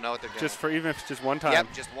loop. They don't know what they're doing. Just for even if it's just one time. Yep,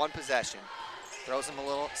 just one possession. Throws them a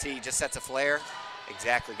little. See, just sets a flare.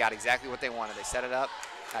 Exactly, got exactly what they wanted. They set it up.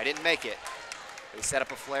 I didn't make it. They set up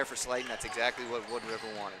a flare for Slayton. That's exactly what Wood River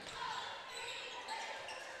wanted.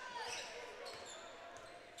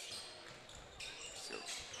 So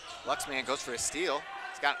Luxman goes for a steal.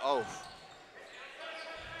 He's got,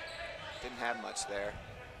 didn't have much there.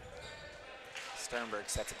 Sternberg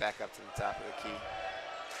sets it back up to the top of the key.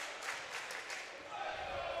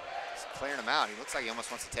 He's clearing him out. He looks like he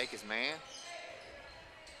almost wants to take his man.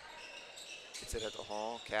 Gets it at the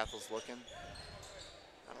hole. Cathel's looking.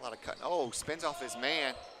 Not a lot of cutting. Oh, spins off his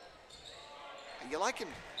man. You like him.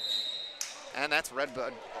 And that's Red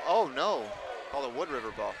Bud. Oh, no. Called a Wood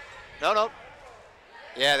River ball. No.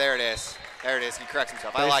 Yeah, there it is. There it is. He corrects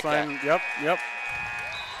himself. I like that. Yep.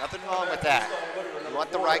 Nothing wrong with that. You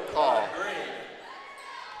want the right call.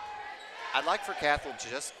 I'd like for Cathel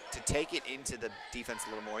just to take it into the defense a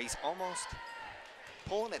little more. He's almost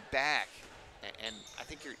pulling it back. And I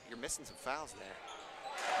think you're missing some fouls there.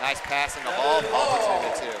 Nice pass in the hall. Ball puts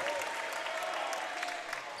it in the two.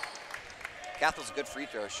 Cathel's a good free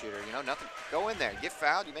throw shooter. You know, nothing. Go in there. Get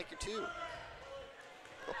fouled. You make your two.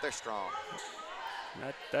 Hope they're strong.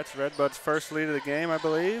 That's Red Bud's first lead of the game, I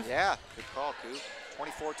believe. Yeah, good call, Coop.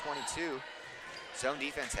 24-22. Zone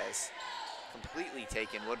defense has completely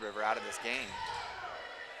taken Wood River out of this game.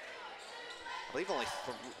 I believe only,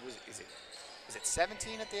 is it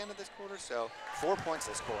 17 at the end of this quarter? So 4 points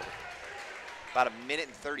this quarter. About a minute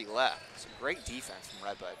and 30 left. Some great defense from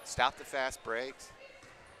Red Bud. Stop the fast breaks.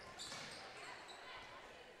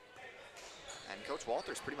 And Coach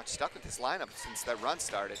Walter's pretty much stuck with this lineup since that run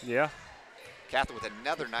started. Yeah. Cathel with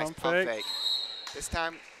another nice pump fake. This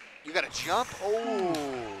time, you got to jump.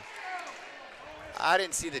 Oh. I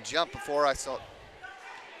didn't see the jump before I saw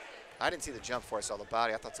the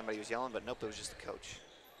body. I thought somebody was yelling, but nope, it was just the coach.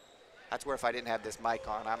 That's where if I didn't have this mic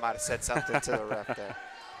on, I might have said something to the ref there.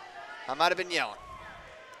 I might have been yelling.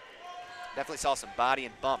 Definitely saw some body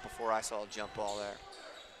and bump before I saw a jump ball there.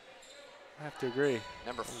 I have to agree.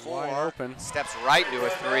 Number 4 wide open. Steps right into a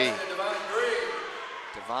three.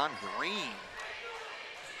 Devon Green.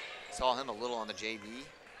 Saw him a little on the JV. He's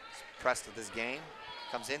impressed with this game.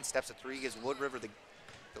 Comes in, steps a three, gives Wood River the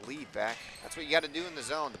lead back. That's what you got to do in the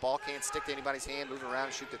zone. The ball can't stick to anybody's hand. Move around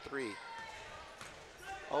and shoot the three.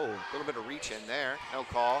 Oh, a little bit of reach in there. No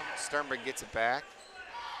call. Sternberg gets it back.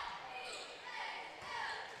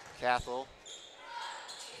 Cathel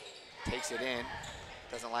takes it in.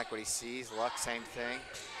 Doesn't like what he sees. Luck, same thing.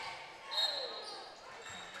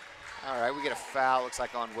 All right, we get a foul. Looks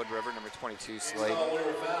like on Wood River, number 22, Slade. Wood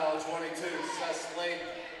River foul, 22, Seth Slade.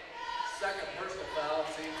 Second personal foul,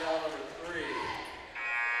 team foul number 3.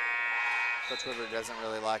 Coach River doesn't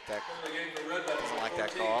really like that. Doesn't like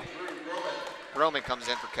that call. Roman comes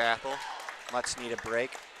in for Cathel. Much needed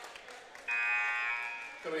break.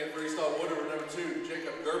 Coming in for East Alton-Wood River, number 2,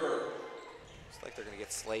 Jacob Gerber. Looks like they're going to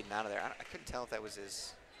get Sladen out of there. I couldn't tell if that was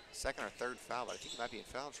his second or third foul, but I think he might be in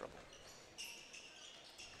foul trouble.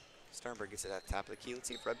 Sternberg gets it at the top of the key. Let's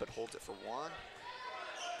see if Red Bud holds it for one.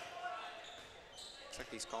 Looks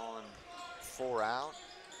like he's calling 4 out.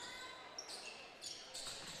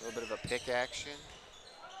 A little bit of a pick action.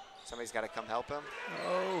 Somebody's got to come help him.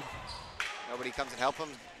 Oh. Nobody comes and help him.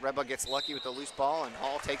 Red Bud gets lucky with the loose ball, and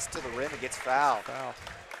Hall takes it to the rim and gets fouled. Foul.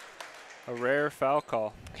 A rare foul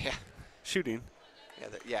call. Yeah. Shooting.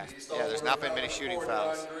 Yeah, there's not been many shooting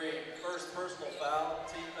fouls. First personal foul,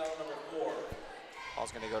 team foul number 4.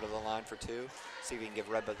 Paul's going to go to the line for 2. See if he can give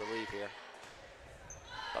Red Bud the lead here.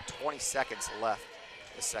 About 20 seconds left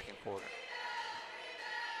the second quarter.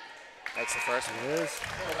 Makes the first one. It is.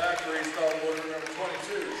 Back for East Alton-Wood River number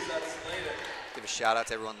 22, Seth Sladen. Give a shout out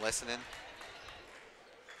to everyone listening.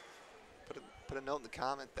 Put a note in the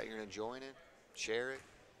comment that you're going to join it. Share it.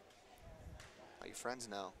 Let your friends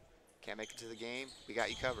know. Can't make it to the game? We got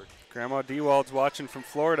you covered. Grandma Dewald's watching from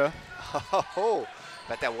Florida. Oh,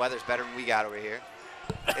 bet that weather's better than we got over here.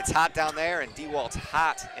 It's hot down there, and Dewald's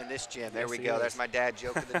hot in this gym. There we go. There's my dad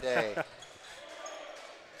joke of the day.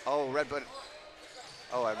 Oh, Red Bud.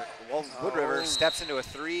 Oh, Wood River steps into a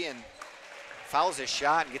 3 and fouls his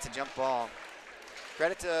shot and gets a jump ball.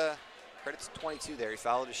 Credit to 22 there. He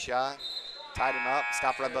fouled his shot, tied him up,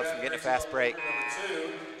 stopped Red Bud from getting a fast break. Number 2,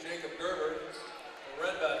 Jacob Gerber.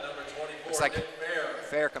 Red Bud number 24. Looks like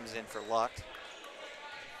Fair comes in for luck.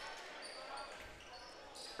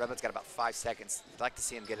 Red Bud's got about 5 seconds. You'd like to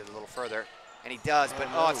see him get it a little further, and he does, but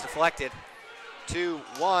it's deflected.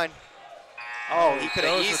 2-1. Oh, he could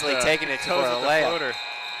have easily taken it for a layup.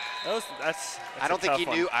 That's I don't think he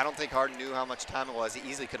knew. I don't think Harden knew how much time it was. He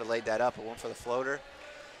easily could have laid that up, but went for the floater.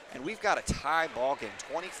 And we've got a tie ball game,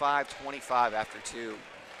 25-25 after 2.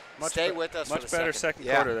 Stay with us for the much better second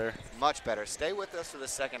quarter there. Much better. Stay with us for the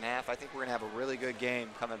second half. I think we're going to have a really good game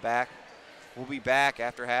coming back. We'll be back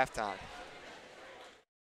after halftime.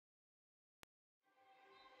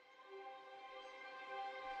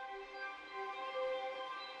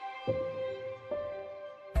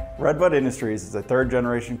 Red Bud Industries is a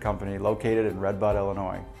third-generation company located in Red Bud,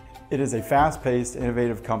 Illinois. It is a fast-paced,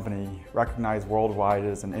 innovative company recognized worldwide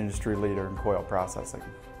as an industry leader in coil processing.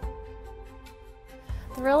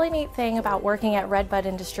 The really neat thing about working at Red Bud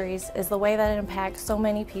Industries is the way that it impacts so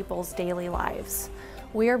many people's daily lives.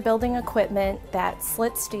 We are building equipment that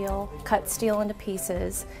slits steel, cuts steel into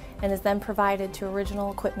pieces, and is then provided to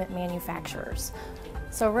original equipment manufacturers.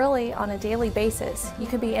 So really, on a daily basis, you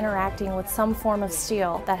could be interacting with some form of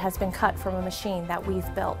steel that has been cut from a machine that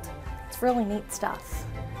we've built. It's really neat stuff.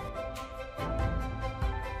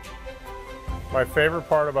 My favorite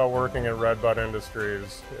part about working at Red Bud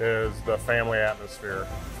Industries is the family atmosphere.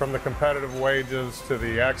 From the competitive wages to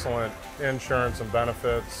the excellent insurance and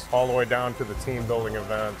benefits, all the way down to the team building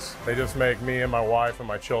events. They just make me and my wife and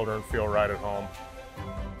my children feel right at home.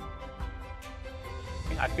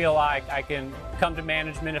 I feel like I can come to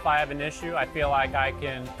management if I have an issue. I feel like I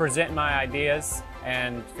can present my ideas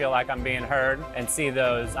and feel like I'm being heard and see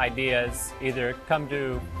those ideas either come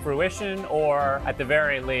to fruition or, at the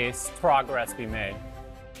very least, progress be made.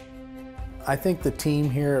 I think the team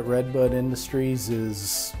here at Red Bud Industries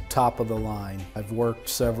is top of the line. I've worked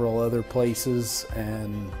several other places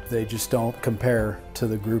and they just don't compare to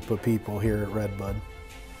the group of people here at Red Bud.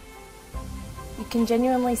 You can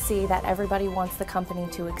genuinely see that everybody wants the company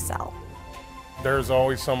to excel. There's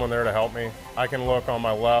always someone there to help me. I can look on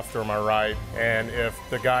my left or my right, and if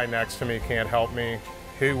the guy next to me can't help me,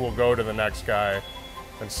 he will go to the next guy,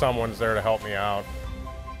 and someone's there to help me out.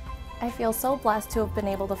 I feel so blessed to have been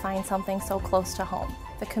able to find something so close to home.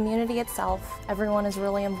 The community itself, everyone is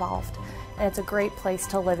really involved, and it's a great place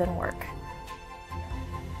to live and work.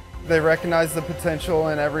 They recognize the potential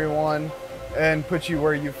in everyone and put you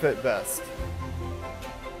where you fit best.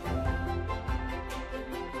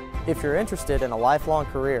 If you're interested in a lifelong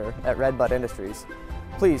career at Red Bud Industries,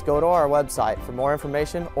 please go to our website for more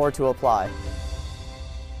information or to apply.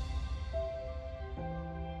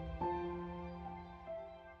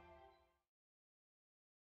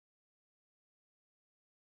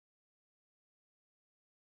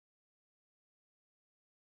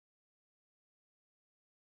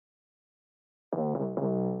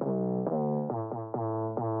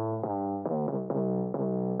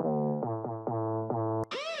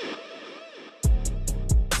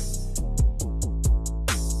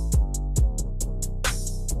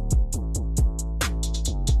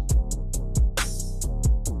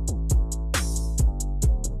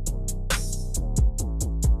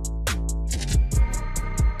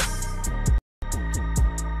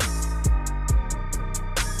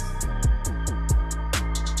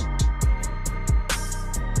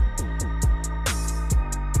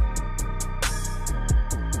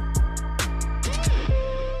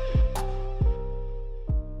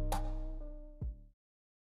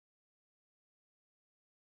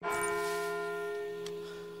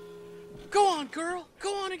 Go on, girl.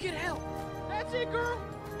 Go on and get help. That's it, girl.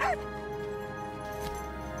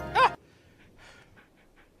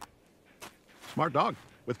 Smart dog.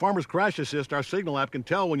 With Farmers Crash Assist, our Signal app can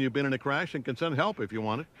tell when you've been in a crash and can send help if you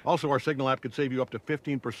want it. Also, our Signal app could save you up to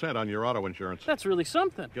 15% on your auto insurance. That's really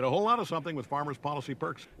something. Get a whole lot of something with Farmers Policy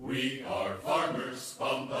Perks. We are farmers.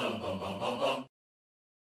 Bum, bum, bum, bum, bum, bum.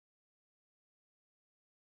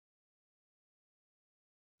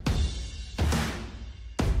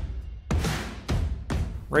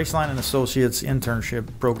 Raceline and Associates internship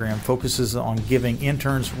program focuses on giving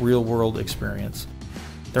interns real-world experience.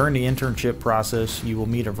 During the internship process, you will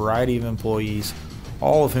meet a variety of employees,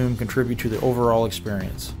 all of whom contribute to the overall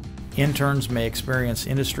experience. Interns may experience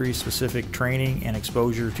industry-specific training and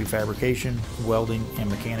exposure to fabrication, welding, and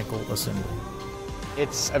mechanical assembly.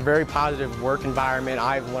 It's a very positive work environment.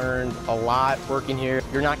 I've learned a lot working here.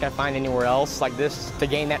 You're not going to find anywhere else like this to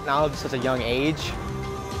gain that knowledge at such a young age.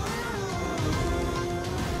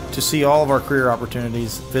 To see all of our career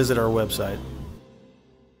opportunities, visit our website.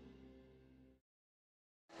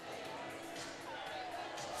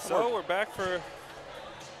 So we're back for a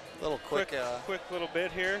little quick little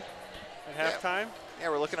bit here at halftime. Yeah,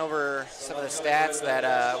 we're looking over some of the stats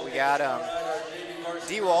that we got.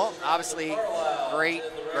 D-Walt, obviously great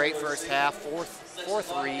first half, four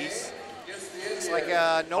threes. It's like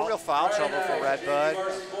no real foul trouble for Red Bud.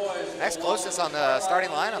 Next closest on the starting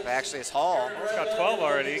lineup actually is Hall. He's got 12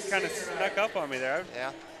 already. He kind of snuck up on me there.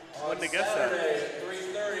 Yeah. Wouldn't have guessed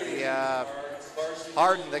that.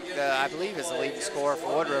 Harden, I believe, is the leading scorer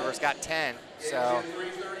for Wood River. Has got 10. So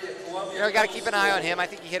you got to keep an eye on him. I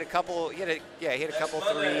think he hit a couple. He hit a couple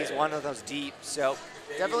threes. One of those deep. So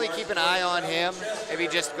definitely keep an eye on him. Maybe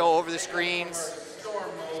just go over the screens.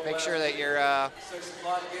 Just make sure that you're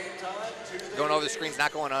going over the screens,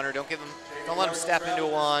 not going under. Don't let him step into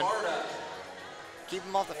one. Keep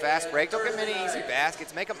him off the fast break. Don't give him any easy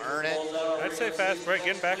baskets. Make him earn it. I'd say fast break.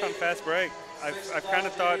 Getting back on fast break. I've kind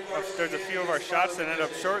of thought there's a few of our shots that ended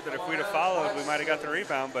up short that if we'd have followed, we might have got the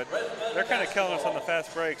rebound. But they're kind of killing us on the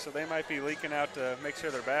fast break, so they might be leaking out to make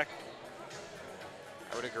sure they're back.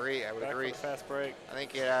 I would agree. I would back agree. For the fast break. I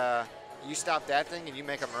think you stop that thing and you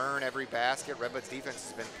make them earn every basket. Red Bud's defense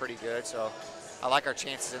has been pretty good, so I like our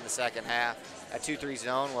chances in the second half. That 2-3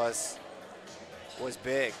 zone was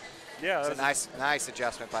big. Yeah, it's a nice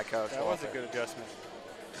adjustment by Coach. That was a good adjustment.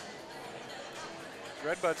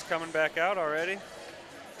 Red Bud's coming back out already.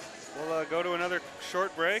 We'll go to another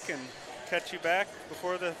short break and catch you back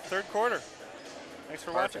before the third quarter. Thanks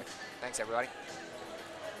for watching. Thanks, everybody.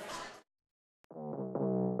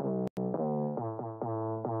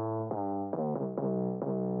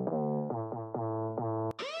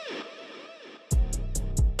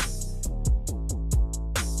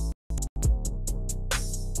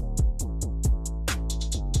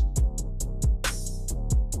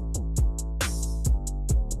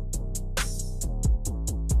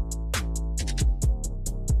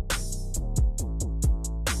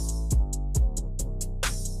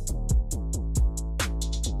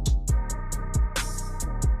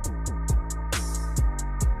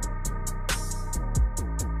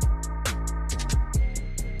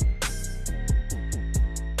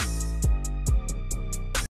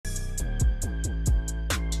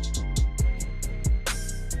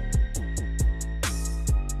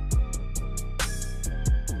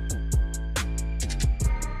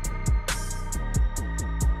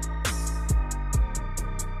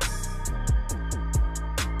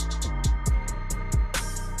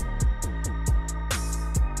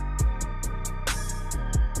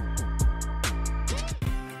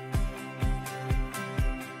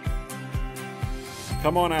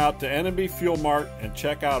 Come on out to N&B Fuel Mart and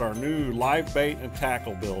check out our new live bait and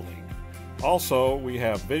tackle building. Also, we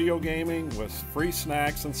have video gaming with free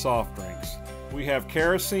snacks and soft drinks. We have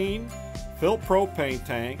kerosene, filled propane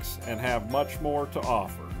tanks, and have much more to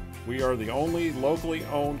offer. We are the only locally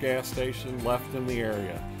owned gas station left in the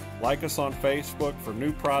area. Like us on Facebook for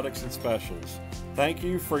new products and specials. Thank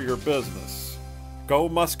you for your business. Go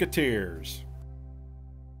Musketeers!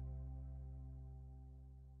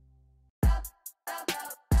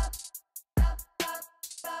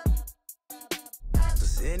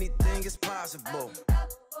 Anything is possible.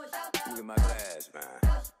 Look at my glass, man.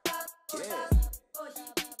 Yeah.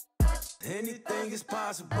 Anything is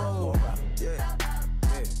possible. Yeah.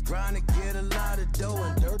 Trying to get a lot of dough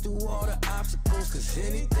and dirt through all the obstacles, cause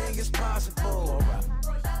anything is possible. Yeah.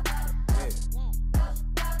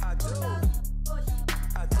 I do.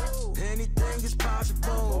 Anything is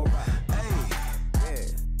possible. Hey. Yeah.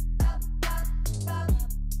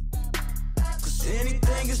 Cause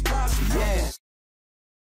anything is possible. Yeah.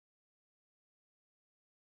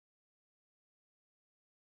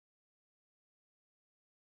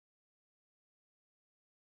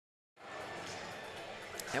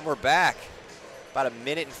 And we're back. About a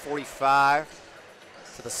minute and 45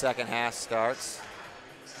 till the second half starts.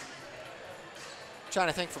 I'm trying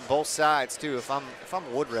to think from both sides too. If I'm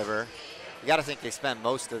Wood River, you got to think they spent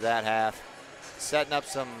most of that half setting up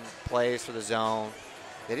some plays for the zone.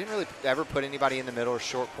 They didn't really ever put anybody in the middle or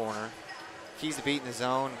short corner. Keys to beating the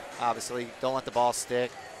zone, obviously. Don't let the ball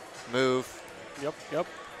stick. Move. Yep.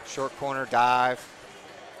 Short corner, dive.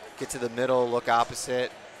 Get to the middle, look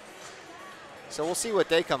opposite. So we'll see what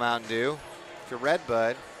they come out and do. If you're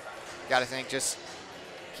RedBud, you got to think just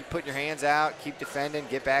keep putting your hands out, keep defending,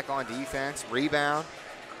 get back on defense, rebound.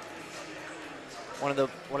 One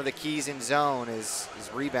of the keys in zone is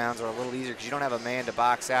rebounds are a little easier because you don't have a man to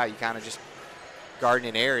box out. You kind of just guard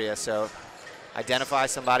an area. So identify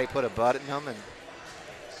somebody, put a butt in them, and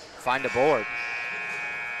find a board.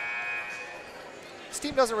 This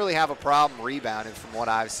team doesn't really have a problem rebounding from what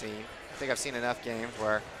I've seen. I think I've seen enough games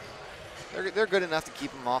where they're good enough to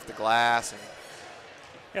keep them off the glass. And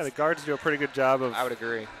yeah, the guards do a pretty good job of, I would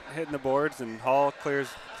agree, hitting the boards, and Hall clears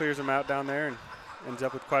them out down there and ends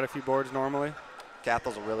up with quite a few boards normally.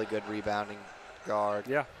 Cathel's a really good rebounding guard.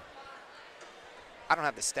 Yeah. I don't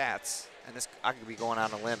have the stats, and I could be going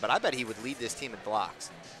out on a limb, but I bet he would lead this team in blocks.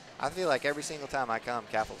 I feel like every single time I come,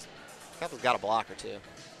 Cathel's got a block or two.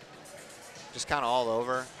 Just kind of all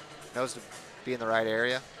over, knows to be in the right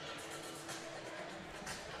area.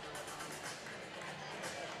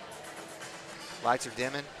 Lights are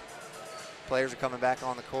dimming. Players are coming back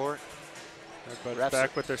on the court. Everybody's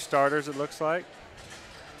back with their starters, it looks like,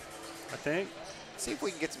 I think. See if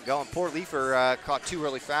we can get some going. Poor Leifer caught 2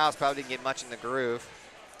 early fouls, probably didn't get much in the groove.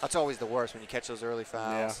 That's always the worst when you catch those early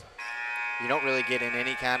fouls. Yeah. You don't really get in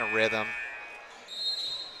any kind of rhythm.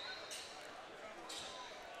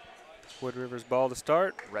 Wood River's ball to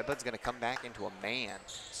start. RedBud's going to come back into a man,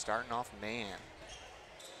 starting off man.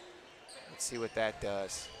 Let's see what that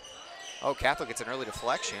does. Oh, Cathel gets an early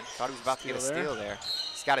deflection. Thought he was about to get a steal there.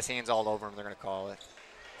 He's got his hands all over him. They're going to call it.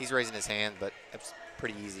 He's raising his hand, but it's a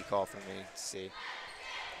pretty easy call for me to see.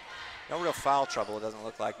 No real foul trouble, it doesn't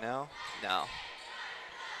look like, no? No.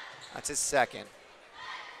 That's his second.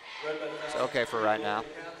 It's okay for right now.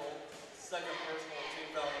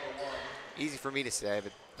 Easy for me to say,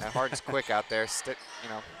 but that Harden's quick out there. Just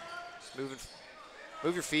move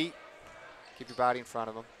your feet. Keep your body in front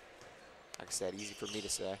of him. Like I said, easy for me to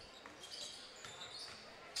say.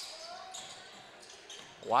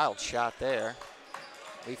 Wild shot there.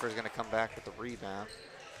 Leifer's going to come back with the rebound.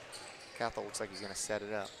 Cathel looks like he's going to set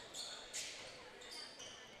it up.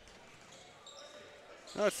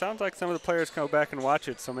 No, it sounds like some of the players go back and watch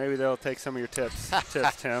it, so maybe they'll take some of your tips,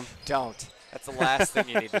 Tim. Don't. That's the last thing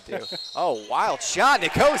you need to do. Oh, wild shot, and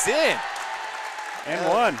it goes in. And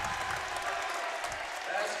one.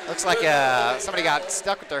 Looks like somebody got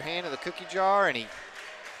stuck with their hand in the cookie jar, and he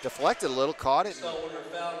deflected a little, caught it,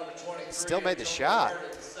 and still made the shot.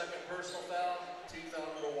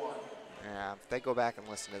 Yeah, if they go back and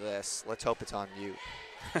listen to this, let's hope it's on mute.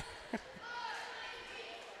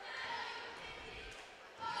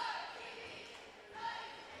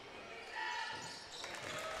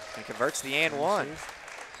 And converts the and one.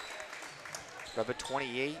 RedBud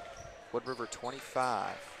 28, Wood River 25.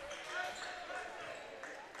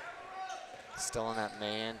 Still in that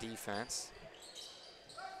man defense.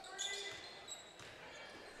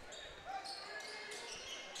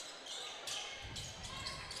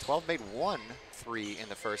 Twelve made 1 3 in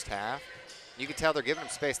the first half. You can tell they're giving him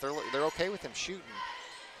space. They're okay with him shooting.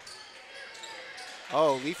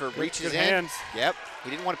 Oh, Leifer reaches in. Hands. Yep. He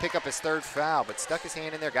didn't want to pick up his 3rd foul, but stuck his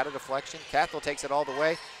hand in there, got a deflection. Cathel takes it all the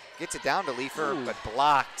way, gets it down to Leifer, but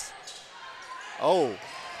blocked. Oh,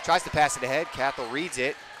 tries to pass it ahead. Cathel reads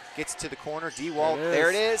it, gets it to the corner. D-Wall, there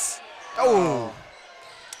it is. Oh,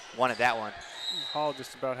 wanted that one. Hall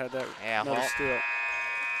just about had that. Yeah, another Hall. steal.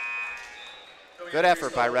 Good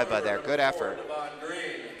effort by RedBud there, good effort.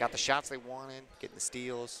 Got the shots they wanted, getting the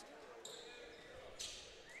steals.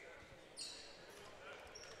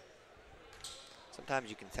 Sometimes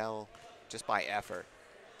you can tell just by effort.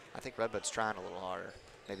 I think RedBud's trying a little harder.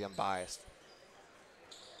 Maybe I'm biased.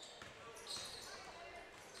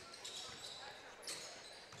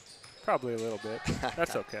 Probably a little bit.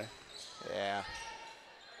 That's okay. Yeah.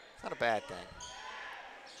 It's not a bad thing.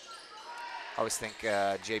 I always think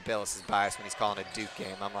Jay Billis is biased when he's calling a Duke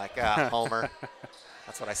game. I'm like, Homer.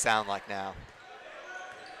 That's what I sound like now.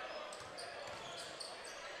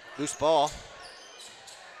 Loose ball.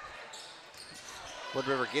 Wood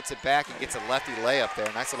River gets it back and gets a lefty layup there.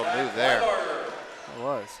 Nice little move there. It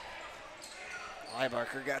was.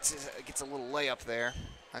 Liebarker gets a little layup there.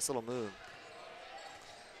 Nice little move.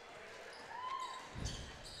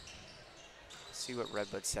 See what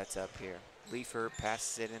Redbud sets up here. Leifer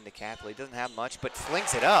passes it into Cathal. He doesn't have much, but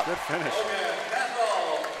flings it up. Good finish.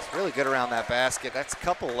 It's really good around that basket. That's a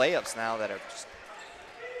couple layups now that are just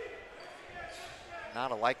not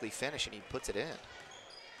a likely finish, and he puts it in.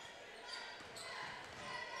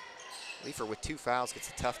 Leifer with 2 fouls gets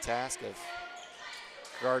a tough task of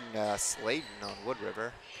guarding Sladen on Wood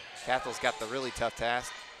River. Cathal's got the really tough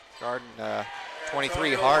task, guarding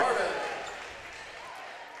 23 Hart.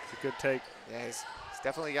 It's a good take. Yeah, he's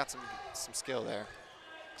definitely got some skill there.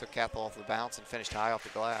 Took Cathal off the bounce and finished high off the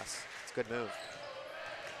glass. It's a good move.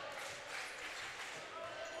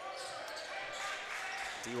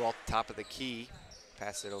 D-Wall top of the key.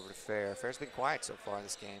 Pass it over to Fair. Fair's been quiet so far in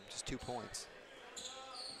this game, just 2 points.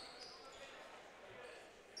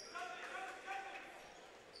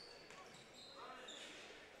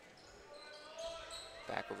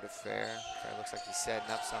 Back over to Fair. Fair looks like he's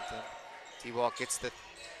setting up something. D-Wall gets the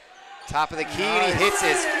top of the key and he hits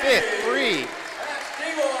his 5th three.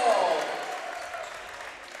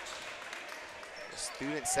 The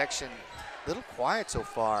student section a little quiet so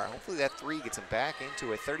far. Hopefully that 3 gets him back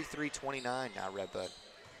into a 33-29 now, Redbud.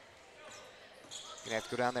 Gonna have to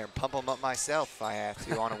go down there and pump him up myself if I have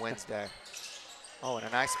to on a Wednesday. Oh, and a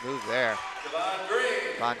nice move there.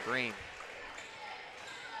 Devon Green.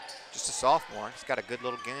 Just a sophomore. He's got a good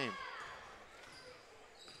little game.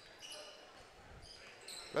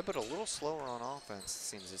 Redbud a little slower on offense, it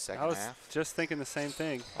seems, the second half. I was just thinking the same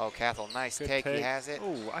thing. Oh, Cathal, nice take. He has it.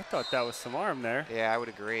 Oh, I thought that was some arm there. Yeah, I would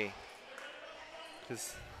agree.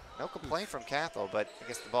 No complaint from Cathal, but I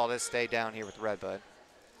guess the ball does stay down here with Redbud.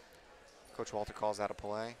 Coach Walter calls out a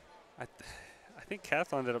play. I think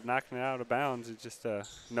Cathal ended up knocking it out of bounds. It's just a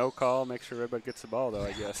no call. Make sure Redbud gets the ball, though,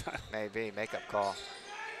 I guess. Maybe, makeup call.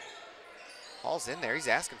 Hall's in there. He's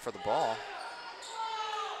asking for the ball.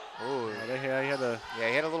 Ooh. He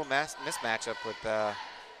had a little mismatch up with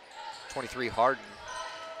 23 Harden.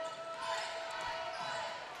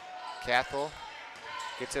 Cathal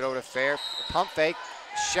gets it over to Fair. Pump fake.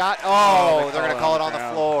 Shot. Oh, they're going to call it on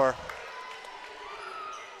the floor.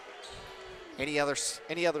 Any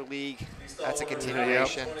other league, that's a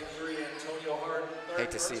continuation.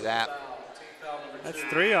 Hate to see that. That's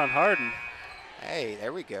 3 on Harden. Hey,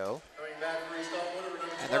 there we go.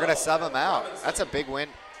 And they're going to sub him out. That's a big win.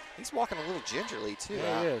 He's walking a little gingerly, too.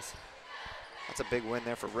 Yeah, he is. That's a big win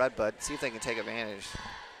there for Redbud. See if they can take advantage.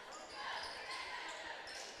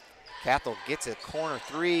 Cathal gets a corner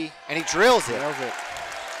 3, and he drills it.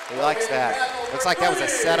 He likes that. Looks like that was a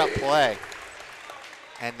setup play.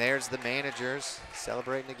 And there's the managers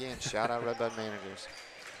celebrating again. Shout out Redbud managers.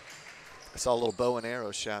 I saw a little bow and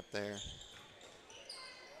arrow shot there.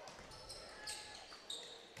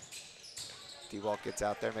 D-Wall gets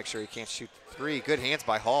out there, make sure he can't shoot 3. Good hands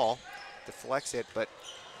by Hall. Deflects it, but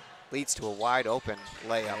leads to a wide open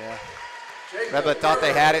layup. Yeah. Redbud thought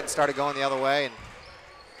they had it and started going the other way, and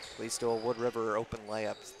leads to a Wood River open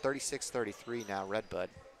layup. 36-33 now, Redbud.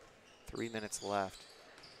 3 minutes left.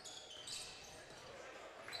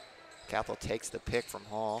 Cathal takes the pick from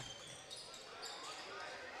Hall.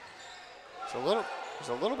 There's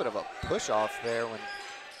a little bit of a push off there when.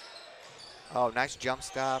 Oh, nice jump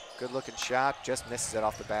stop, good looking shot, just misses it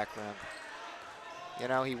off the back rim. You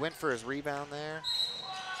know, he went for his rebound there.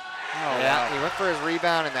 Oh, yeah, wow. He went for his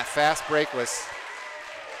rebound, and that fast break was.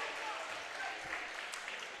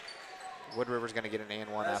 Wood River's going to get an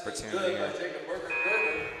and-one opportunity here.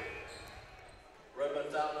 Redbud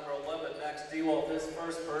foul number 11. Next, D-Wall, his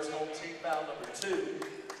first personal, team foul number 2.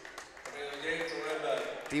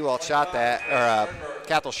 D-Wall shot that, or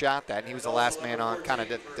Cathal shot that, and he was the last man on kind of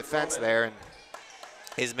defense there, and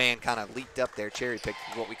his man kind of leaped up there, cherry picked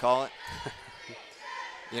is what we call it.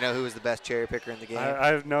 You know who was the best cherry picker in the game?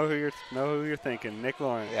 I know who you're thinking, Nick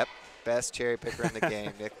Lauren. Yep, best cherry picker in the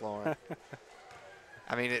game, Nick Lauren.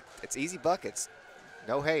 I mean, it's easy buckets,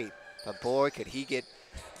 no hate, but boy, could he get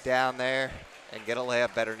down there and get a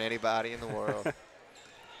layup better than anybody in the world.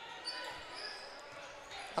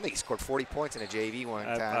 I think he scored 40 points in a JV one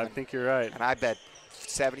time. I think you're right. And I bet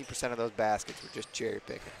 70% of those baskets were just cherry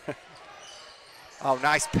picking. Oh,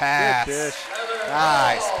 nice pass. Good dish.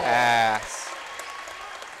 Nice pass.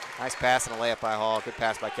 Nice pass and a layup by Hall. Good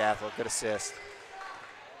pass by Cathal. Good assist.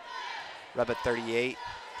 Redbud 38,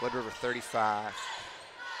 Wood River 35.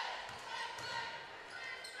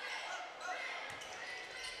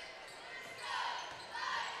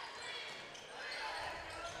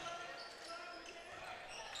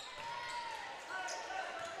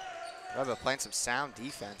 Redbud playing some sound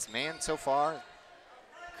defense. Man, so far,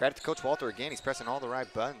 credit to Coach Walter again. He's pressing all the right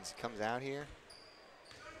buttons. He comes out here.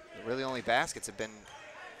 The really only baskets have been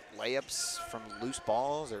layups from loose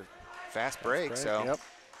balls or fast break. So yep.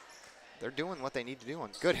 they're doing what they need to do.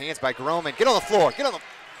 Good hands by Groman. Get on the floor. Get on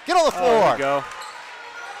the floor. There you go.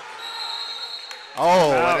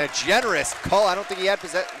 Oh, and a generous call. I don't think he had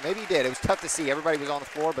possession. Maybe he did. It was tough to see. Everybody was on the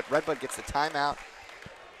floor, but RedBud gets the timeout.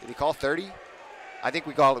 Did he call 30? I think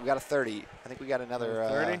we got a 30. I think we got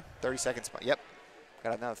another 30 second spot. Yep.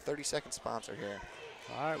 Got another 30-second sponsor here.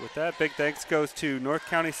 All right, with that, big thanks goes to North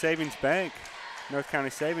County Savings Bank. North County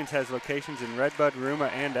Savings has locations in RedBud,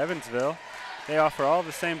 Ruma, and Evansville. They offer all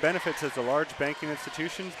the same benefits as the large banking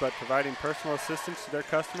institutions, but providing personal assistance to their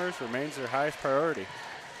customers remains their highest priority.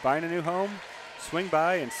 Buying a new home? Swing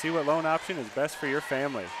by and see what loan option is best for your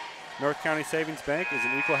family. North County Savings Bank is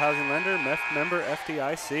an equal housing lender, member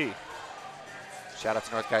FDIC. Shout out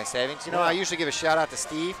to North County Savings. You know, I usually give a shout out to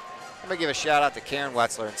Steve. I'm going to give a shout out to Karen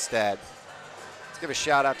Wetzler instead. Let's give a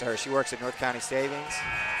shout out to her. She works at North County Savings.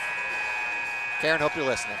 Karen, hope you're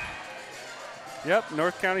listening. Yep,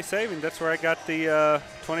 North County Savings. That's where I got the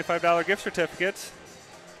 $25 gift certificates.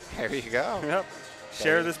 There you go. Yep.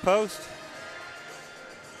 Share this post.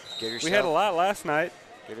 We had a lot last night.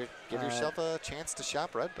 Give yourself a chance to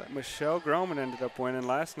shop RedBud. Michelle Groman ended up winning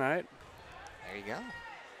last night. There you go.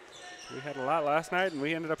 We had a lot last night, and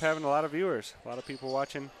we ended up having a lot of viewers. A lot of people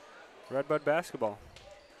watching RedBud basketball.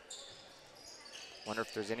 Wonder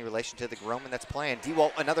if there's any relation to the Groman that's playing.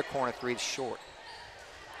 DeWalt, another corner three, short.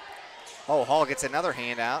 Oh, Hall gets another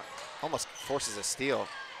hand out. Almost forces a steal.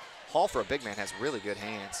 Hall, for a big man, has really good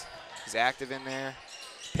hands. He's active in there.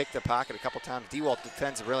 Picked the pocket a couple times. DeWalt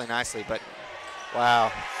defends really nicely, but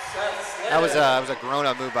wow. That was a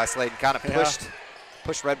grown-up move by Slayton. Kind of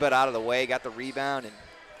pushed RedBud out of the way, got the rebound, and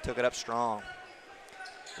took it up strong.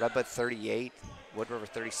 RedBud 38, Wood River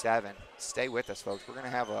 37. Stay with us, folks. We're going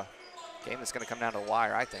to have a game that's going to come down to the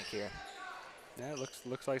wire, I think, here. Yeah, it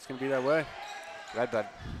looks like it's going to be that way. RedBud,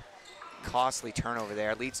 costly turnover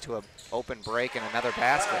there. Leads to an open break and another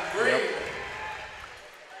basket. Yep.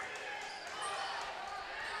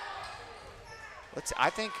 I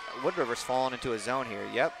think Wood River's falling into a zone here.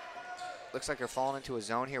 Yep. Looks like they're falling into a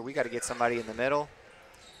zone here. We got to get somebody in the middle.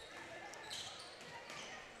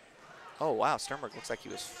 Oh, wow. Sternberg looks like he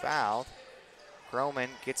was fouled. Groman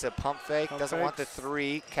gets a pump fake. Doesn't want the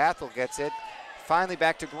three. Cathell gets it. Finally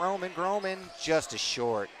back to Groman. Groman just as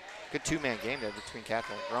short. Good two-man game there between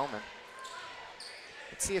Cathell and Groman.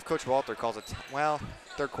 Let's see if Coach Walter calls it. Well,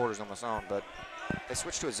 third quarter's almost on, but they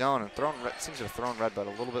switched to a zone and seems to have thrown RedBud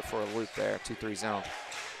a little bit for a loop there, 2-3 zone.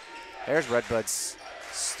 There's RedBud's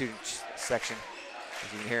student section.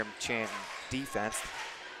 As you can hear him chanting defense.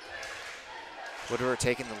 Wood River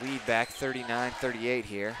taking the lead back 39-38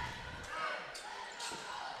 here.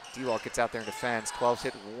 D-Wall gets out there and defends. 12's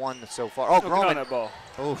hit one so far. Oh, Groman. That ball.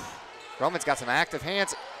 Oof. Groman's got some active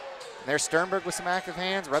hands. And there's Sternberg with some active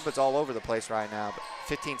hands. RedBud's all over the place right now, but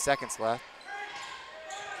 15 seconds left.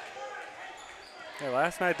 Yeah,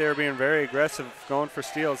 last night they were being very aggressive, going for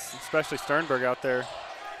steals, especially Sternberg out there.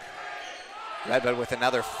 RedBud with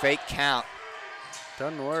another fake count.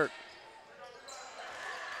 Doesn't work.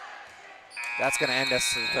 That's going to end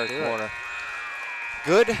us in the third quarter.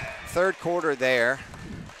 Good third quarter there,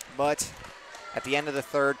 but at the end of the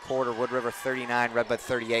third quarter, Wood River 39, RedBud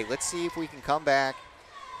 38. Let's see if we can come back,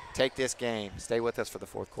 take this game. Stay with us for the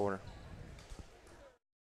fourth quarter.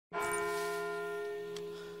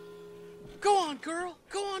 Go on, girl.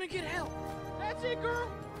 Go on and get help. That's it, girl.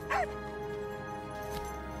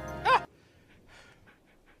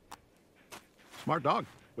 Smart dog.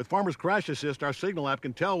 With Farmer's Crash Assist, our Signal app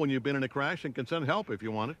can tell when you've been in a crash and can send help if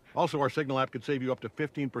you want it. Also, our Signal app can save you up to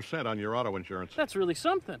 15% on your auto insurance. That's really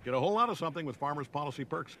something. Get a whole lot of something with Farmer's Policy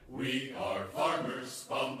Perks. We are farmers.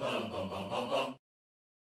 Bum, bum, bum, bum, bum, bum.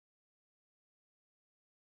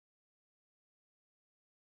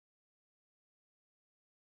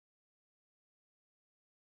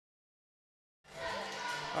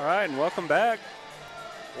 All right, and welcome back.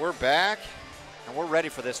 We're back, and we're ready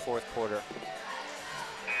for this fourth quarter.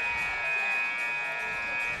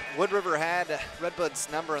 Wood River had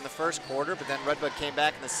RedBud's number in the first quarter, but then RedBud came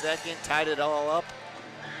back in the second, tied it all up.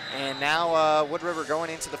 And now Wood River going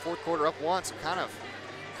into the fourth quarter up one, so kind of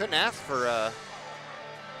couldn't ask for a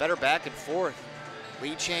better back and forth.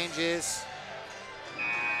 Lead changes.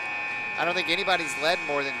 I don't think anybody's led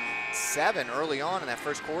more than 7 early on in that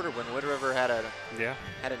first quarter when Wood River had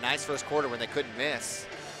a nice first quarter when they couldn't miss.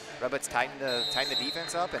 RedBud's tightened the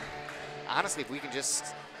defense up, and honestly, if we can just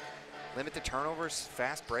limit the turnovers,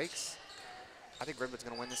 fast breaks, I think RedBud's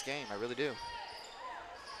going to win this game. I really do.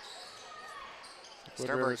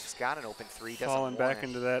 Sternberg's got an open three. Falling back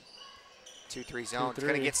into that 2-3 zone. It's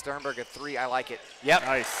going to get Sternberg a 3. I like it. Yep.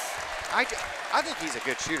 Nice. I think he's a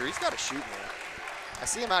good shooter. He's got to shoot more. I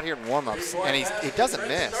see him out here in warm-ups, and he doesn't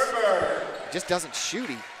miss. He just doesn't shoot.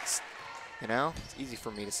 You know, it's easy for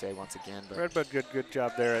me to say once again. But Red Bud, good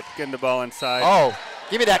job there at getting the ball inside. Oh,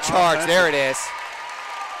 give me that charge. There it is.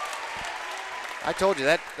 I told you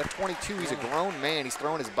that 22. He's a grown man. He's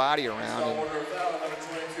throwing his body around.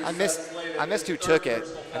 And I missed who took it.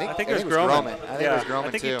 I think it was Groman. I think it was Groman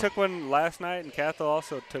I think too. he took one last night, and Cathal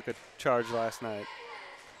also took a charge last night.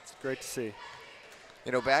 It's great to see.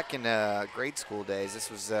 You know, back in grade school days, this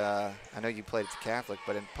was, I know you played at the Catholic,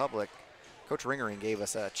 but in public, Coach Ringering gave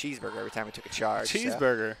us a cheeseburger every time we took a charge.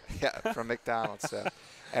 Cheeseburger? So, yeah, from McDonald's. So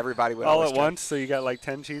everybody would all at once, so you got like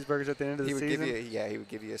 10 cheeseburgers at the end of the season? He would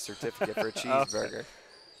give you a certificate for a cheeseburger. Okay.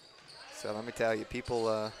 So let me tell you,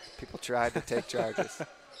 people tried to take charges.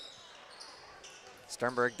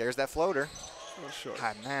 Sternberg, there's that floater. Oh, sure.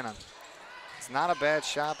 God, man, it's not a bad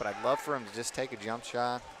shot, but I'd love for him to just take a jump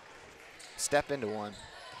shot. Step into one.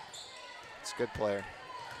 It's a good player.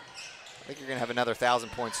 I think you're going to have another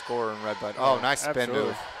 1,000-point scorer in Red Bud. Oh, nice spin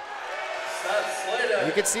move.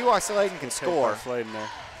 You can see why Sladen can score. Sladen there.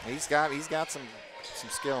 He's got some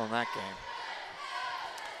skill in that game.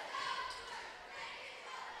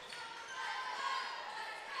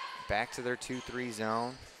 Back to their 2-3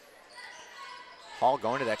 zone. Hall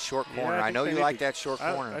going to that short corner. Yeah, I know you like that short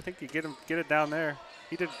corner. I think you get it down there.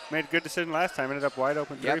 He made a good decision last time. Ended up wide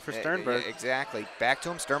open three for Sternberg. Exactly. Back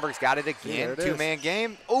to him. Sternberg's got it again. Two-man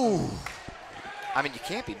game. Ooh. I mean, you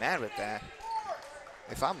can't be mad with that.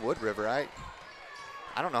 If I'm Wood River, I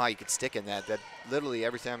don't know how you could stick in that. That literally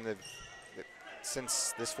every time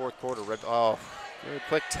since this fourth quarter, good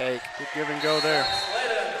quick take. Good give and go there.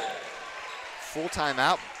 Full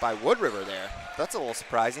timeout by Wood River there. That's a little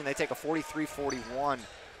surprising. They take a 43-41.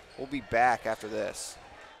 We'll be back after this.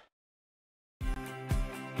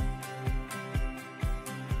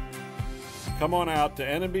 Come on out to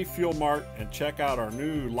N&B Fuel Mart and check out our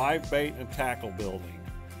new live bait and tackle building.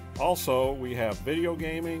 Also, we have video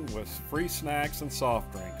gaming with free snacks and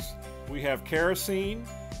soft drinks. We have kerosene,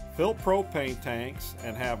 filled propane tanks,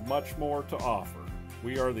 and have much more to offer.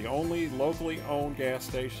 We are the only locally owned gas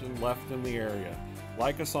station left in the area.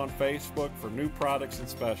 Like us on Facebook for new products and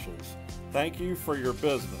specials. Thank you for your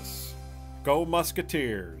business. Go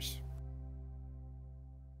Musketeers!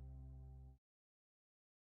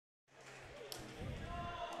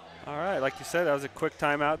 All right, like you said, that was a quick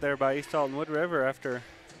timeout there by East Alton-Wood River after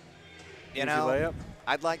layup.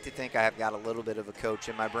 I'd like to think I have got a little bit of a coach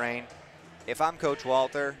in my brain. If I'm Coach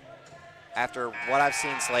Walter, after what I've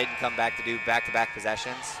seen Sladen come back to do back-to-back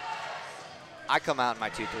possessions, I come out in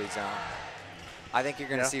my 2-3 zone. I think you're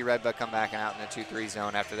going to see Red Bud come back and out in the 2-3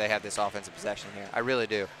 zone after they have this offensive possession here. I really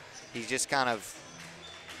do. He's just kind of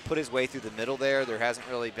put his way through the middle there. There hasn't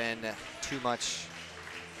really been too much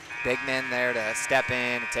big men there to step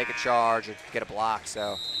in and take a charge or get a block.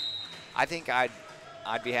 So I think I'd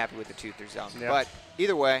be happy with the 2-3 zone. Yeah. But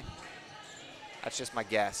either way, that's just my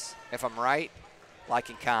guess. If I'm right, like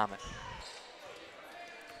and comment.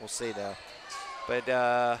 We'll see, though.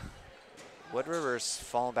 But Wood River's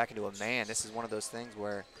fallen back into a man. This is one of those things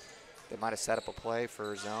where they might have set up a play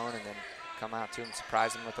for a zone and then come out to him and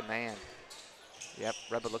surprise him with a man. Yep,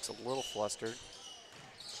 Red Bud looks a little flustered.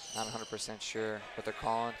 Not 100% sure what they're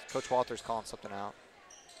calling. Coach Walter's calling something out.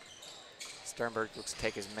 Sternberg looks to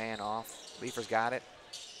take his man off. Leifer's got it.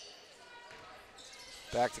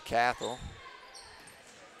 Back to Cathal.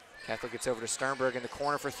 Cathal gets over to Sternberg in the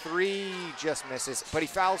corner for three. Just misses, but he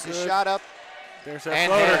fouls his shot up. There's that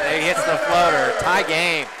and floater. He hits the floater. Tie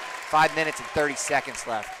game. 5 minutes and 30 seconds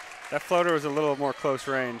left. That floater was a little more close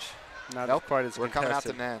range. Not quite as We're contested. coming out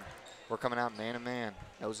to men. We're coming out man to man.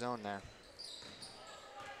 No zone there.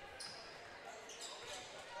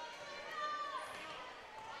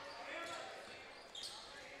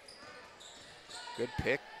 Good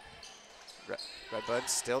pick. Red Bud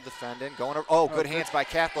still defending. Going over. Good hands by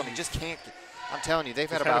Cathal. And he just can't. I'm telling you, they've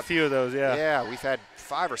had about a few of those, yeah. Yeah, we've had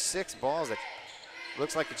 5 or 6 balls that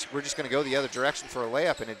looks like we're just going to go the other direction for a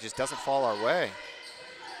layup, and it just doesn't fall our way.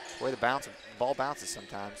 The way the ball bounces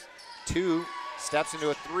sometimes. 2 steps into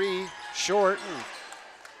a 3, short.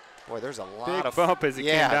 Boy, there's a lot of bump as he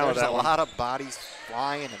came down with that there's a one. lot of bodies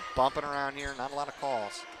flying and bumping around here. Not a lot of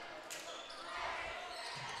calls.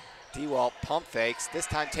 D-Walt pump fakes. This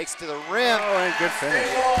time takes to the rim. Oh, and good finish.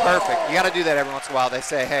 Perfect. You got to do that every once in a while. They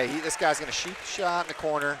say, hey, this guy's going to shoot the shot in the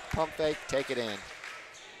corner, pump fake, take it in.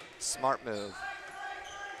 Smart move.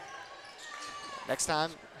 Next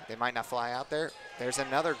time, they might not fly out there. There's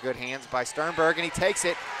another good hands by Sternberg, and he takes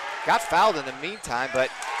it. Got fouled in the meantime, but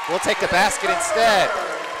we'll take the basket instead.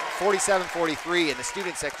 47-43, and the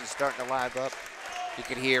student section is starting to live up. You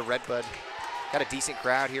can hear Red Bud Got a decent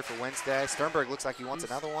crowd here for Wednesday. Sternberg looks like he wants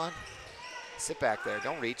another one. Sit back there.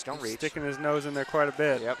 Don't reach. Don't reach. Sticking his nose in there quite a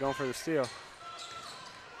bit. Yep. Going for the steal.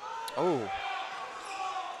 Oh.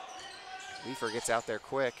 Leifer gets out there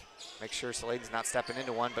quick. Make sure Sladen's not stepping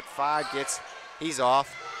into one, but 5 he's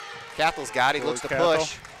off. Cathel's got it. He looks to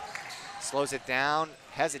push. Slows it down.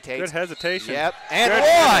 Hesitates. Good hesitation. Yep. And good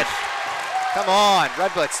one. finish. Come on.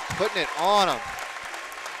 RedBud's putting it on him.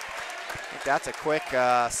 I think that's a quick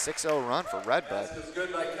 6-0 run for RedBud. That's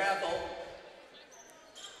good by Cathel.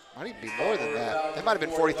 Might even be more than that. That might have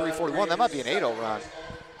been 43-41. That might be an 8-0 run.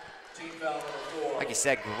 Like you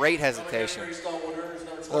said, great hesitation.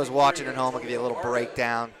 For those watching at home, I'll give you a little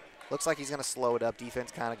breakdown. Looks like he's going to slow it up.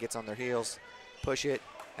 Defense kind of gets on their heels. Push it.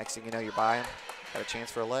 Next thing you know, you're by him. Got a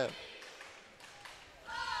chance for a layup.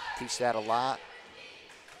 Teach that a lot.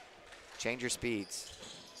 Change your speeds.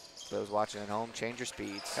 For those watching at home, change your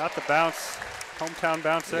speeds. Got the bounce. Hometown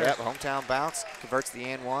bounce there. Yep, hometown bounce. Converts the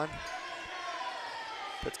and one.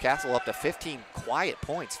 Puts Cathel up to 15 quiet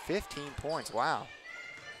points. 15 points. Wow.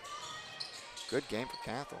 Good game for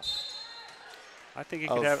Cathel. I think he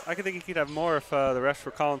could have. I think he could have more if the refs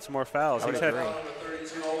were calling some more fouls. He's had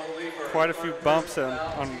quite a few bumps on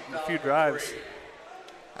a few drives.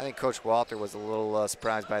 I think Coach Walter was a little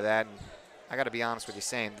surprised by that, and I got to be honest with you,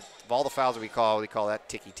 saying of all the fouls that we call that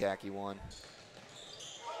ticky-tacky one.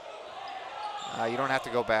 You don't have to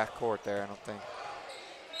go back court there, I don't think.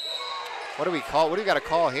 What do we call? What do we got to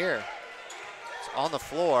call here? It's on the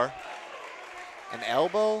floor. An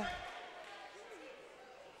elbow.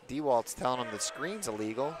 DeWalt's telling him the screen's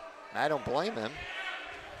illegal, and I don't blame him.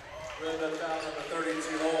 RedBud foul number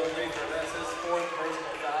 32, Owen Leifer. That's his 4th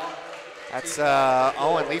personal foul. That's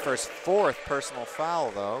Owen Leifer's 4th personal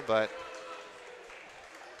foul, though, but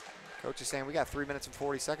Coach is saying we got 3 minutes and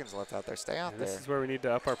 40 seconds left out there. Stay out there. This is where we need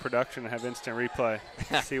to up our production and have instant replay.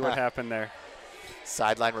 See what happened there.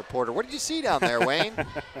 Sideline reporter. What did you see down there, Wayne?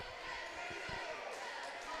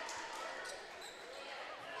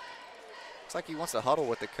 Looks like he wants to huddle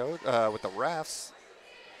with the coach, with the refs.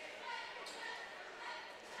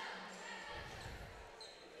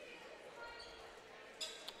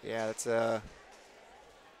 Yeah, that's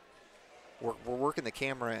we're working the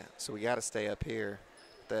camera, so we got to stay up here.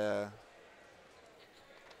 The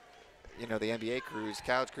NBA crews,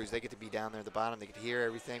 college crews, they get to be down there at the bottom. They get to hear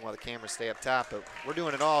everything while the cameras stay up top, but we're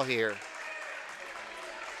doing it all here.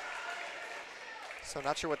 So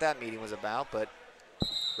not sure what that meeting was about, but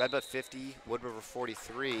RedBud 50, Wood River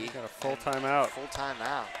 43. Got a full timeout. Full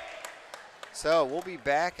timeout. So we'll be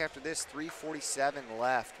back after this. 3:47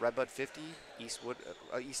 left. RedBud 50, East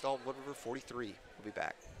Alton-Wood River 43. We'll be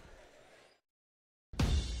back.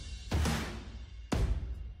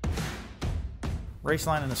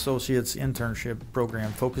 Raceline and Associates internship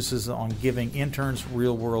program focuses on giving interns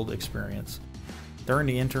real-world experience. During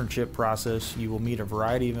the internship process, you will meet a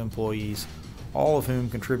variety of employees, all of whom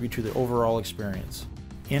contribute to the overall experience.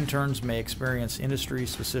 Interns may experience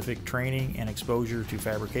industry-specific training and exposure to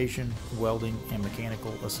fabrication, welding, and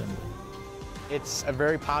mechanical assembly. It's a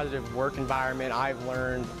very positive work environment. I've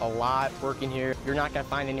learned a lot working here. You're not going to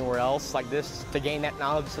find anywhere else like this to gain that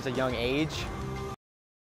knowledge at such a young age.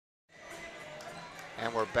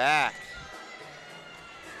 And we're back.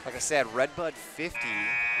 Like I said, RedBud 50,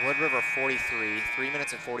 Wood River 43, 3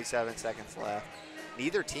 minutes and 47 seconds left.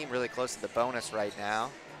 Neither team really close to the bonus right now.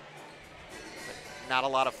 Not a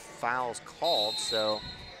lot of fouls called, so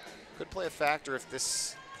could play a factor if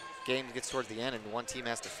this game gets towards the end and one team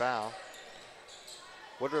has to foul.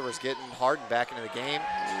 Wood River's getting Harden back into the game.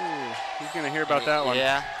 Ooh, he's going to hear about that one.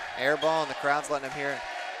 Yeah, air ball, and the crowd's letting him hear it.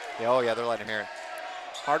 Yeah, oh, yeah, they're letting him hear it.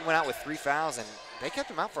 Harden went out with 3 fouls, and they kept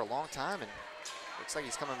him out for a long time, and looks like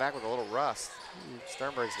he's coming back with a little rust.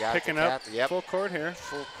 Sternberg's got Picking it. up Yep. full court here.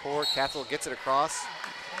 Full court. Cathel gets it across,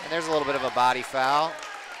 and there's a little bit of a body foul.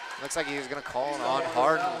 Looks like he was going to call it on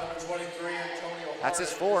Harden. That's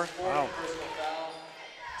his 4th. Wow.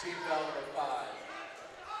 Team foul number 5.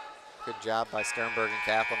 Good job by Sternberg and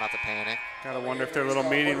Cathel not to panic. Gotta wonder if their little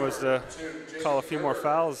meeting was to call a few more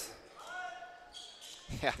fouls.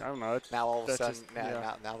 Yeah. I don't know. Now all of a sudden, just,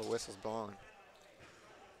 yeah. now the whistle's blowing.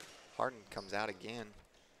 Harden comes out again.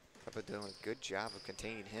 Peppa doing a good job of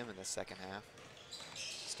containing him in the second half.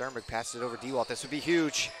 Sternberg passes it over DeWalt. This would be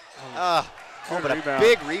huge. But rebound. A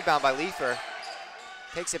big rebound by Leifer.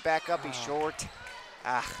 Takes it back up. He's short.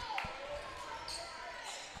 That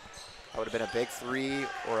would have been a big 3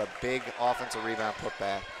 or a big offensive rebound put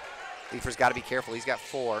back. Leifer's got to be careful. He's got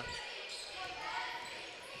 4.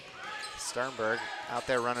 Sternberg out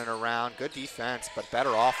there running around. Good defense, but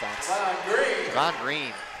better offense. Devon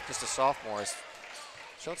Green, just a sophomore, has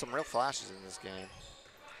shown some real flashes in this game.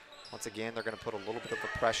 Once again, they're going to put a little bit of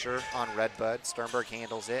a pressure on RedBud. Sternberg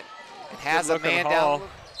handles it and has a Good-looking man haul. down.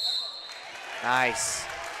 Nice.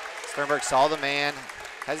 Sternberg saw the man,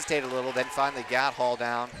 hesitated a little, then finally got Hall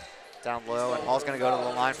down low, and Hall's going to go to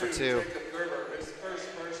the line for 2.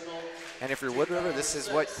 And if you're Wood River, this is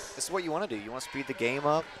what you want to do. You want to speed the game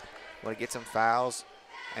up, you want to get some fouls,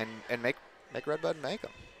 and make RedBud make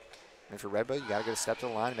them. And if you're RedBud, you got to get a step to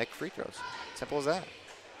the line and make free throws. Simple as that.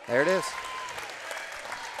 There it is.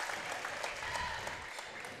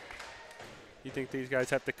 You think these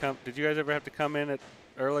guys have to come? Did you guys ever have to come in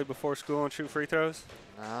early before school and shoot free throws?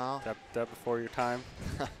 No. That before your time?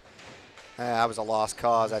 I was a lost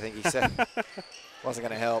cause, I think he said. Wasn't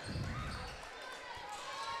going to help.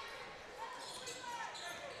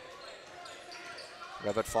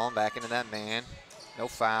 RedBud falling back into that man. No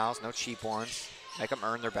fouls, no cheap ones. Make them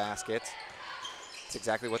earn their baskets. That's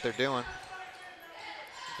exactly what they're doing.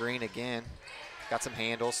 Green again. Got some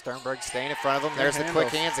handles. Sternberg staying in front of him. There's the quick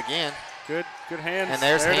hands again. Good hands. And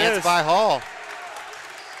there's hands by Hall.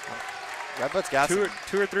 RedBud's got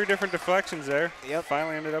two or three different deflections there. Yep.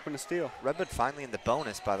 Finally ended up in a steal. RedBud finally in the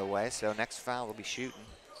bonus, by the way, so next foul will be shooting.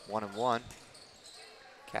 1-and-1.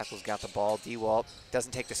 Castle's got the ball. DeWalt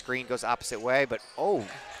doesn't take the screen, goes opposite way, but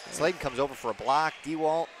Slayton comes over for a block.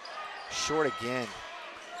 DeWalt short again.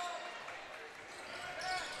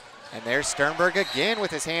 And there's Sternberg again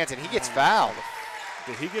with his hands, and he gets fouled.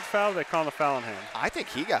 Did he get fouled? They call him a fouling hand. I think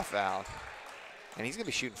he got fouled. And he's going to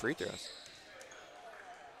be shooting free throws.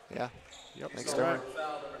 Yeah. Yep. Thanks, Foul Sternberg.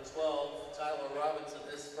 number 12, Tyler Robinson,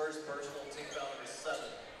 his first personal, team foul number 7.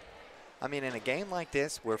 I mean, in a game like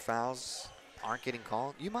this where fouls aren't getting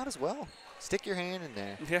called, you might as well stick your hand in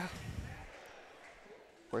there. Yeah.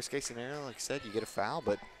 Worst case scenario, like I said, you get a foul,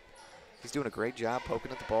 but he's doing a great job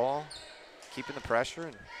poking at the ball, keeping the pressure,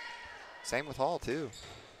 and same with Hall, too.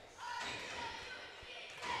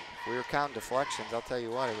 If we were counting deflections, I'll tell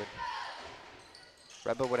you what,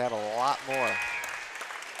 RedBud would have a lot more.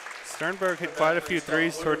 Sternberg hit quite a few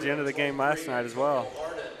threes towards the end of the game last night as well.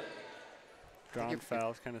 Drawn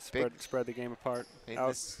fouls kind of spread the game apart.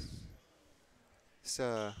 This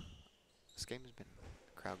game has been,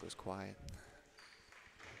 the crowd goes quiet.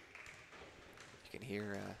 You can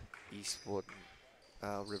hear Eastwood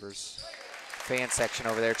Rivers fan section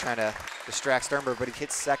over there trying to distract Sternberg, but he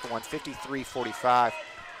hits the second one, 53-45.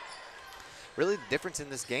 Really the difference in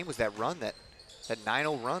this game was that run, that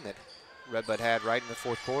 9-0 run that RedBud had right in the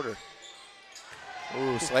fourth quarter.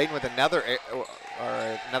 Ooh, Slayton with another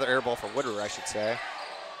air ball for Wood River, I should say.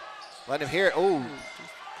 Let him hear it. Ooh.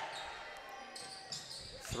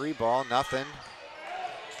 3 ball, nothing.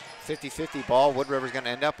 50-50 ball. Wood River's going to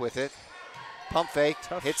end up with it. Pump fake,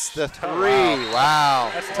 hits the 3. Wow.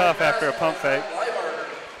 That's tough after a pump fake.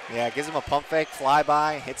 Yeah, gives him a pump fake,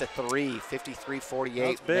 flyby, hits a 3. 53-48.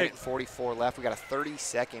 That's big. Minute 44 left. We got a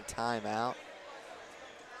 30-second timeout.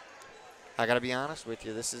 I got to be honest with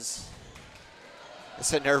you. It's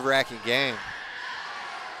a nerve-wracking game.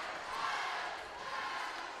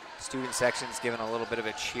 Student section's giving a little bit of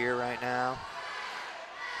a cheer right now.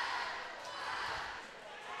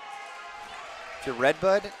 If you're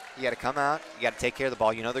RedBud, you got to come out. You got to take care of the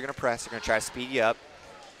ball. You know they're going to press. They're going to try to speed you up.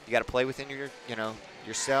 You got to play within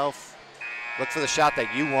yourself. Look for the shot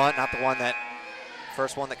that you want, not the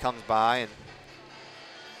first one that comes by, and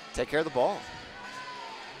take care of the ball.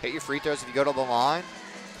 Hit your free throws if you go to the line.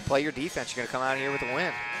 Play your defense. You're going to come out here with a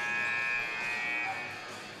win.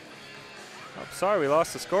 Oh, sorry, we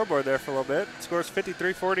lost the scoreboard there for a little bit. Score's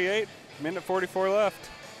 53-48, minute 44 left.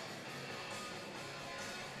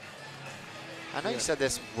 I know you said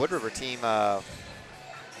this Wood River team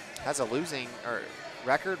has a losing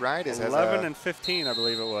record, right? 11-15, I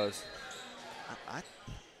believe it was.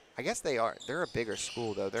 I guess they are. They're a bigger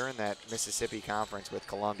school, though. They're in that Mississippi Conference with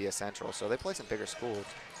Columbia Central, so they play some bigger schools.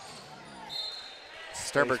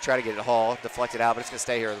 Sternberg tried to get it to Hall, deflected out, but it's going to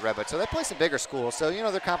stay here with RedBud. So they play some bigger schools. So,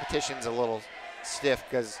 their competition's a little stiff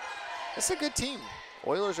because it's a good team.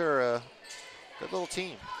 Oilers are a good little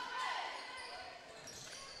team.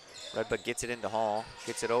 RedBud gets it into Hall,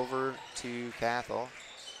 gets it over to Cathell.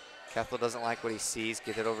 Cathell doesn't like what he sees,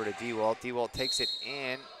 gets it over to DeWalt. DeWalt takes it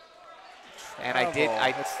in. And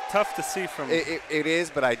it's tough to see from. It is,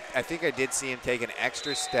 but I think I did see him take an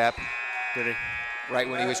extra step. Did he? Right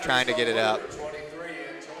when he was trying to get it up.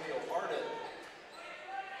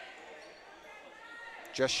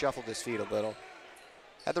 Just shuffled his feet a little.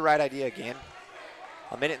 Had the right idea again.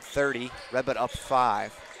 A minute 30, RedBud up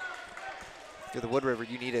 5. If you're the Wood River,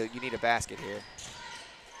 you need a basket here.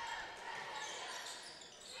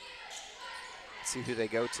 Let's see who they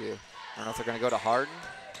go to. I don't know if they're going to go to Harden.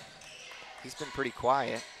 He's been pretty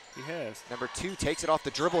quiet. He has. Number 2 takes it off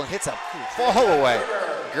the dribble and hits a fall away.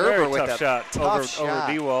 Gerber with tough a shot tough shot.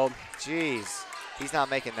 over D-Wald. Jeez, he's not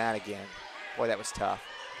making that again. Boy, that was tough.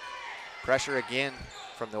 Pressure again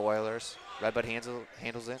from the Oilers. RedBud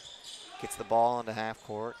handles it, gets the ball into half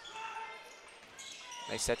court.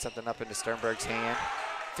 They set something up into Sternberg's hand.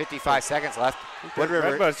 55 seconds left. Wood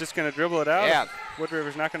River. RedBud's just going to dribble it out. Yeah. Wood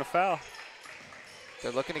River's not going to foul.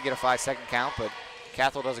 They're looking to get a 5-second count, but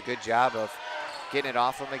Cathell does a good job of getting it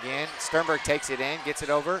off him again. Sternberg takes it in, gets it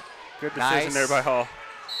over. Good decision there by Hall.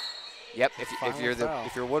 Yep,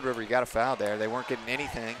 if you're Wood River, you got a foul there. They weren't getting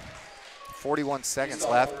anything. 41 seconds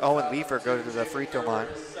left. Owen Leifer goes to the free throw line.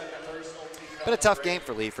 Been a tough game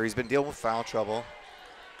for Leifer. He's been dealing with foul trouble.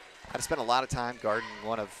 Had to spend a lot of time guarding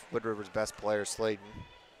one of Wood River's best players, Slayton.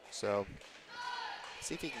 So,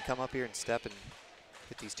 see if he can come up here and step and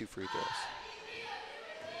hit these 2 free throws.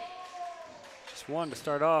 Just one to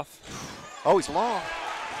start off. Oh, he's long.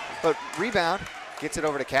 But rebound, gets it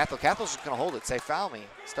over to Cathell. Cathell's just going to hold it, say, foul me.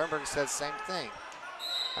 Sternberg says the same thing.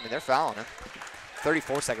 I mean, they're fouling him.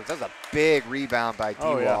 34 seconds. That was a big rebound by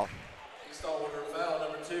D-Wall. Yeah. East Alton-Wood River foul,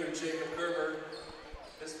 number 2, Jacob Gerber.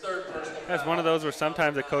 His 3rd personal foul. That's one of those where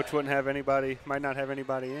sometimes the coach wouldn't have anybody, might not have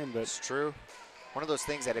anybody in, but it's true. One of those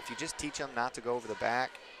things that if you just teach them not to go over the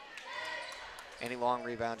back, any long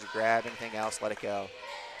rebounds you grab, anything else, let it go.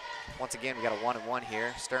 Once again, we got a 1-and-1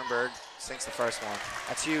 here. Sternberg sinks the first one.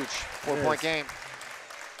 That's huge. 4-point game.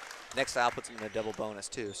 Next foul puts him in a double bonus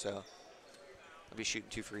too, so he'll be shooting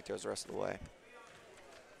 2 free throws the rest of the way.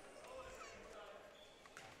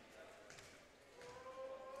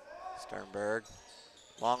 Sternberg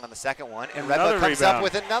long on the second one, and RedBud comes up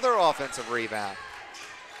with another offensive rebound.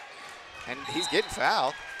 And he's getting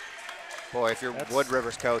fouled. Boy, if your Wood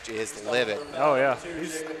River's coach is livid. Oh, yeah.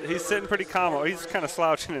 He's sitting pretty calm. He's kind of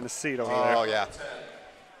slouching in his seat over there. Oh, yeah.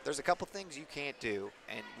 There's a couple things you can't do,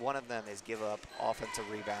 and one of them is give up offensive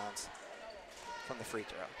rebounds from the free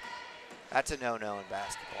throw. That's a no-no in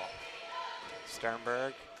basketball.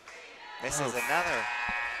 Sternberg misses another.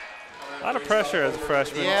 A lot of pressure as a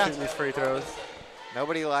freshman shooting these free throws.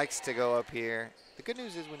 Nobody likes to go up here. The good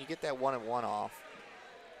news is when you get that 1-and-1 off,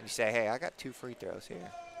 and you say, hey, I got 2 free throws here.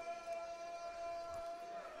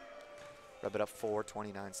 Rub it up 4,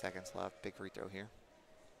 29 seconds left. Big free throw here.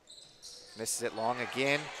 Misses it long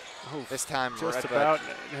again. Oof, this time just about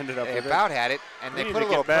ended up with about it. had it, and they need put to a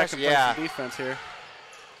little get back pressure. and play some defense here.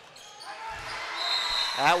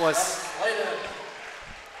 That was.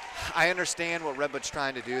 I understand what RedBud's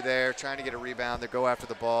trying to do there, trying to get a rebound. They go after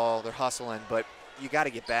the ball. They're hustling, but you got to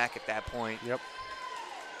get back at that point. Yep.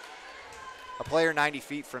 A player 90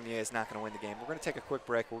 feet from you is not going to win the game. We're going to take a quick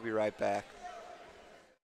break. We'll be right back.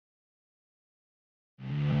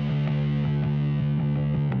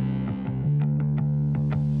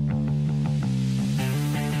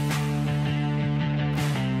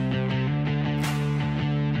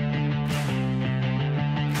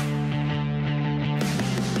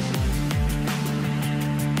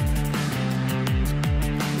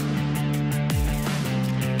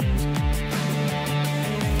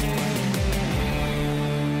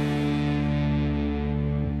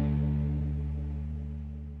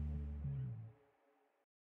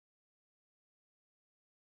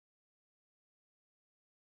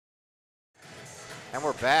 And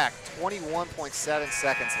we're back. 21.7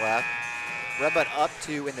 seconds left. RedBud up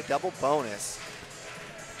 2 in the double bonus.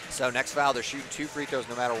 So next foul, they're shooting 2 free throws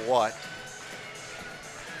no matter what.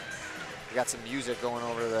 We got some music going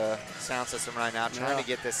over the sound system right now, trying to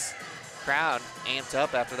get this crowd amped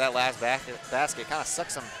up after that last basket. Kind of suck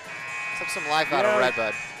some life out of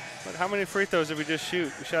RedBud. But how many free throws did we just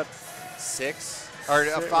shoot? We shot 6 or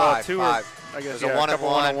 5. Well, 2 5. I guess there's a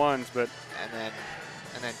 1-and-1, but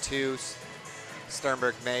and then 2.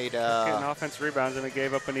 Sternberg made getting offensive rebounds, and we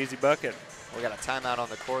gave up an easy bucket. We got a timeout on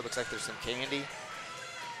the court. Looks like there's some candy.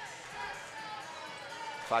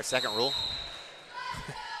 5-second rule.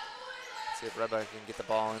 See if RedBud can get the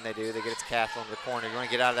ball in. They do. They get it to Cathell in the corner. You want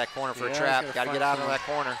to get out of that corner for a trap. Got to get out of that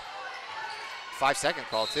corner. 5-second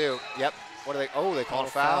call too. Yep. What are they? Oh, they called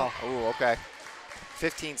a foul. Oh, okay.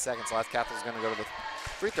 15 seconds left. Cathell's going to go to the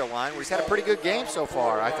free throw line, where he's had a pretty good game so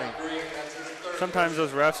far, I think. Sometimes those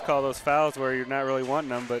refs call those fouls where you're not really wanting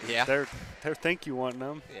them, but they think you want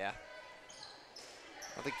them. Yeah.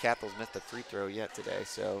 I don't think Cathell's missed a free throw yet today,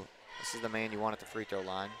 so this is the man you want at the free throw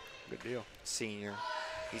line. Good deal. Senior.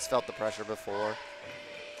 He's felt the pressure before.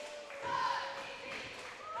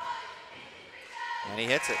 And he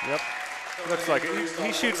hits it. Yep. Looks like it.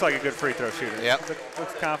 He shoots like a good free throw shooter. Yep.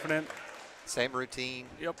 Looks confident. Same routine.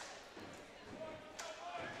 Yep.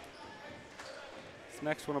 This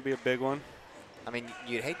next one will be a big one. I mean,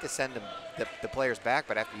 you'd hate to send the players back,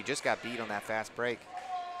 but after you just got beat on that fast break,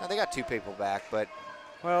 no, they got 2 people back, but.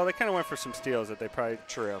 Well, they kind of went for some steals that they probably.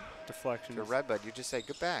 True. Deflections. For RedBud, you just say,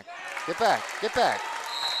 get back, get back, get back.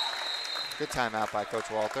 Good timeout by Coach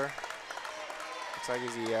Walter. Looks like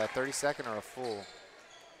is he 30-second or a full?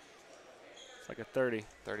 It's like a 30.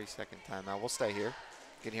 30-second timeout. We'll stay here.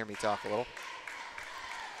 You can hear me talk a little.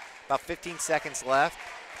 About 15 seconds left.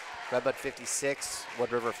 RedBud 56,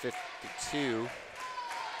 Wood River 52.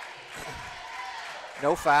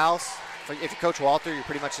 No fouls. If you're Coach Walter, you're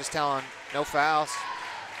pretty much just telling no fouls.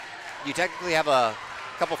 You technically have a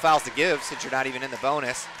couple fouls to give since you're not even in the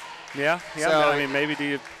bonus. Yeah, So I mean, maybe do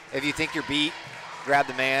you. If you think you're beat, grab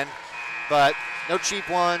the man. But no cheap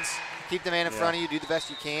ones. Keep the man in front of you. Do the best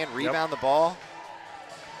you can. Rebound the ball.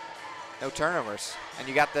 No turnovers. And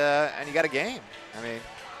you got a game. I mean,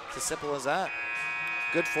 it's as simple as that.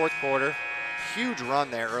 Good fourth quarter. Huge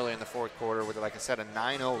run there early in the fourth quarter with, like I said, a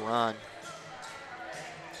 9-0 run.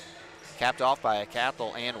 Capped off by a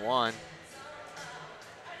Cathol and one.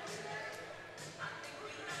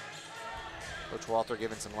 Coach Walter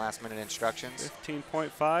giving some last-minute instructions.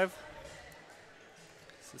 15.5.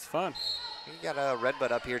 This is fun. You got a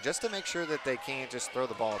RedBud up here just to make sure that they can't just throw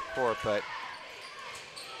the ball at court, but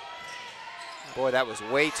boy, that was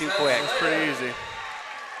way too quick. It's pretty easy.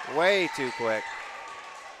 Way too quick.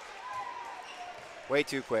 Way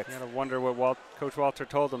too quick. You gotta wonder what Coach Walter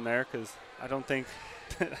told them there, because I don't think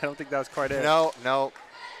that was quite it. No.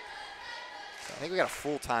 I think we got a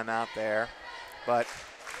full timeout there, but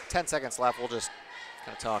 10 seconds left. We'll just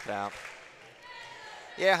kind of talk it out.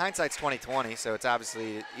 Yeah, hindsight's 20/20, so it's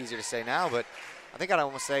obviously easier to say now, but I think I'd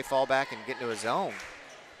almost say fall back and get into a zone.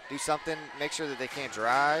 Do something, make sure that they can't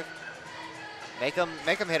drive. Make them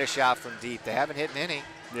hit a shot from deep. They haven't hit any.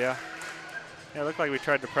 Yeah. Yeah, it looked like we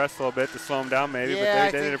tried to press a little bit to slow them down maybe, Yeah,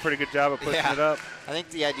 but they did a pretty good job of pushing it up. I think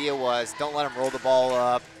the idea was don't let them roll the ball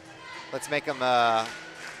up. Let's make them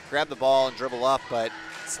grab the ball and dribble up, but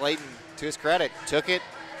Slayton, to his credit, took it.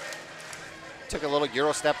 Took a little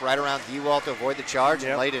Euro step right around D-Wall to avoid the charge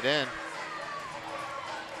and laid it in.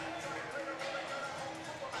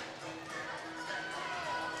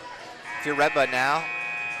 If you're RedBud now,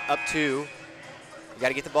 up 2, you got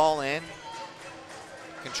to get the ball in,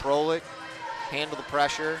 control it, handle the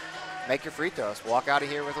pressure, make your free throws, walk out of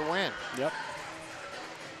here with a win. Yep.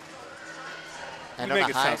 And you make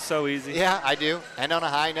it sound so easy. Yeah, I do. And on a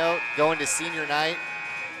high note, going to senior night,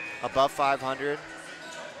 above 500.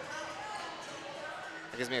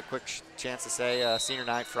 That gives me a quick chance to say senior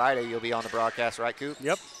night Friday, you'll be on the broadcast, right, Coop?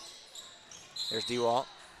 Yep. There's D-Walt.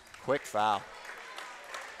 Quick foul.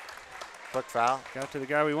 Quick foul. Got to the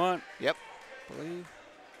guy we want. Yep. Believe.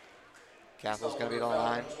 Cathel's going to be on the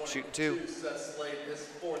line, shooting 2. Sets Slade his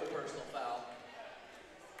 4th personal foul.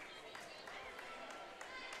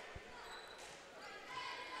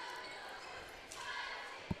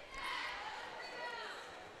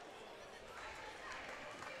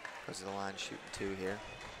 Goes to the line, shooting 2 here.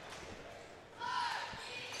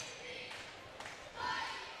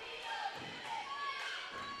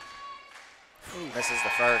 This is the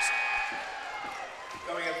first.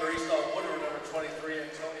 Coming in for East Alton-Wood River, number 23,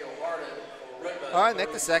 Antonio Harden. RedBud. All right,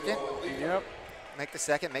 make the second. Yep. Make the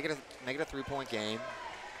second. Make it a 3-point game.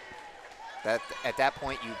 At that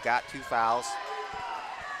point, you've got 2 fouls.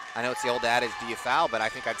 I know it's the old adage, do you foul? But I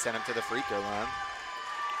think I'd send him to the free throw line.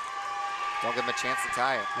 Don't give him a chance to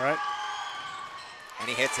tie it. Right. And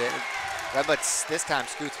he hits it. RedBud this time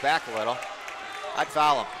scoots back a little. I'd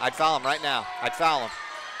foul him. I'd foul him right now. I'd foul him.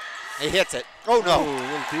 He hits it. Oh, no. Ooh, a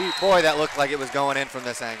little deep. Boy, that looked like it was going in from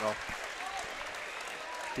this angle.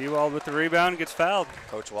 D-Wall with the rebound, gets fouled.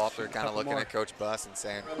 Coach Walter kind of looking at Coach Buss and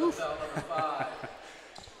saying, Oof.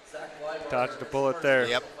 Dodged the bullet there.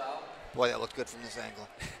 Yep. Boy, that looked good from this angle.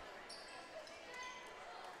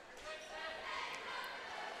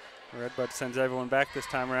 RedBud sends everyone back this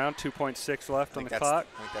time around. 2.6 left on the clock.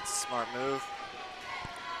 I think that's a smart move.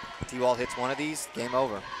 D-Wall hits one of these, game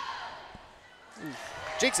over.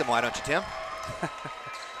 Jinx him, why don't you, Tim?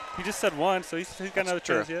 He just said 1, so he's got another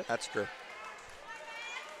chance yet. That's true.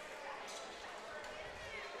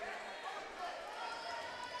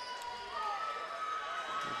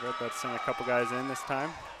 RedBud sent a couple guys in this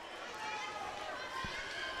time.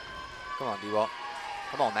 Come on, D-Wall.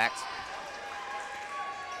 Come on, Max.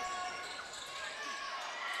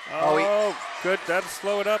 Oh, good. That'll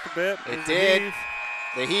slow it up a bit. It did.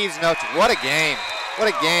 The heaves no. What a game. What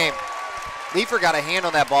a game. Leifer got a hand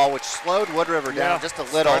on that ball, which slowed Wood River down just a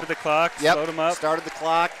little. Started the clock, slowed him up. Started the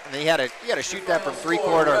clock, and then he had to shoot that from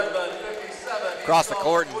 3-quarter across the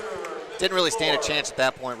court and didn't really stand a chance at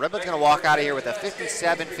that point. Redbud's going to walk out of here with a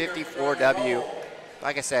 57-54 W.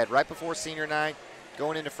 Like I said, right before senior night,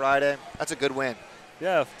 going into Friday. That's a good win.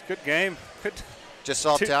 Yeah, good game. Good. Just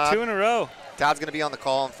saw Todd. 2 in a row. Todd's going to be on the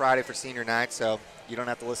call on Friday for senior night, so you don't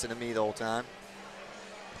have to listen to me the whole time.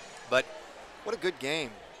 But what a good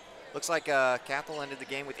game. Looks like Cathal ended the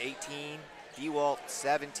game with 18, DeWalt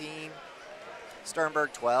 17,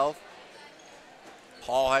 Sternberg 12.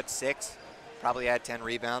 Hall had 6, probably had 10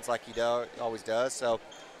 rebounds like he always does. So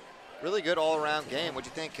really good all-around game. What'd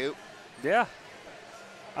you think, Coop? Yeah.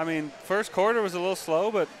 I mean, first quarter was a little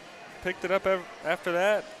slow, but picked it up after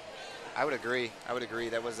that. I would agree.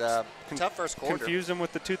 That was a tough first quarter. Confused them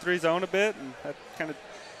with the 2-3 zone a bit, and that kind of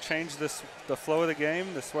changed the flow of the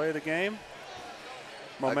game, the sway of the game.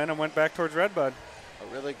 Momentum went back towards RedBud.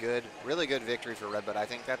 A really good victory for RedBud. I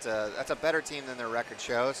think that's a better team than their record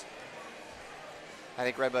shows. I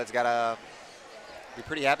think RedBud's got to be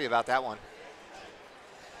pretty happy about that one.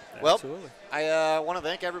 Absolutely. Well, I want to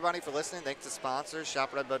thank everybody for listening. Thanks to sponsors,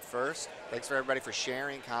 Shop RedBud First. Thanks for everybody for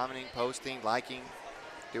sharing, commenting, posting, liking,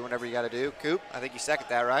 doing whatever you got to do. Coop, I think you second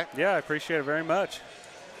that, right? Yeah, I appreciate it very much.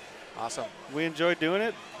 Awesome. We enjoyed doing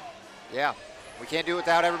it. Yeah, we can't do it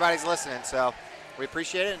without everybody's listening, so we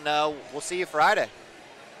appreciate it, and we'll see you Friday.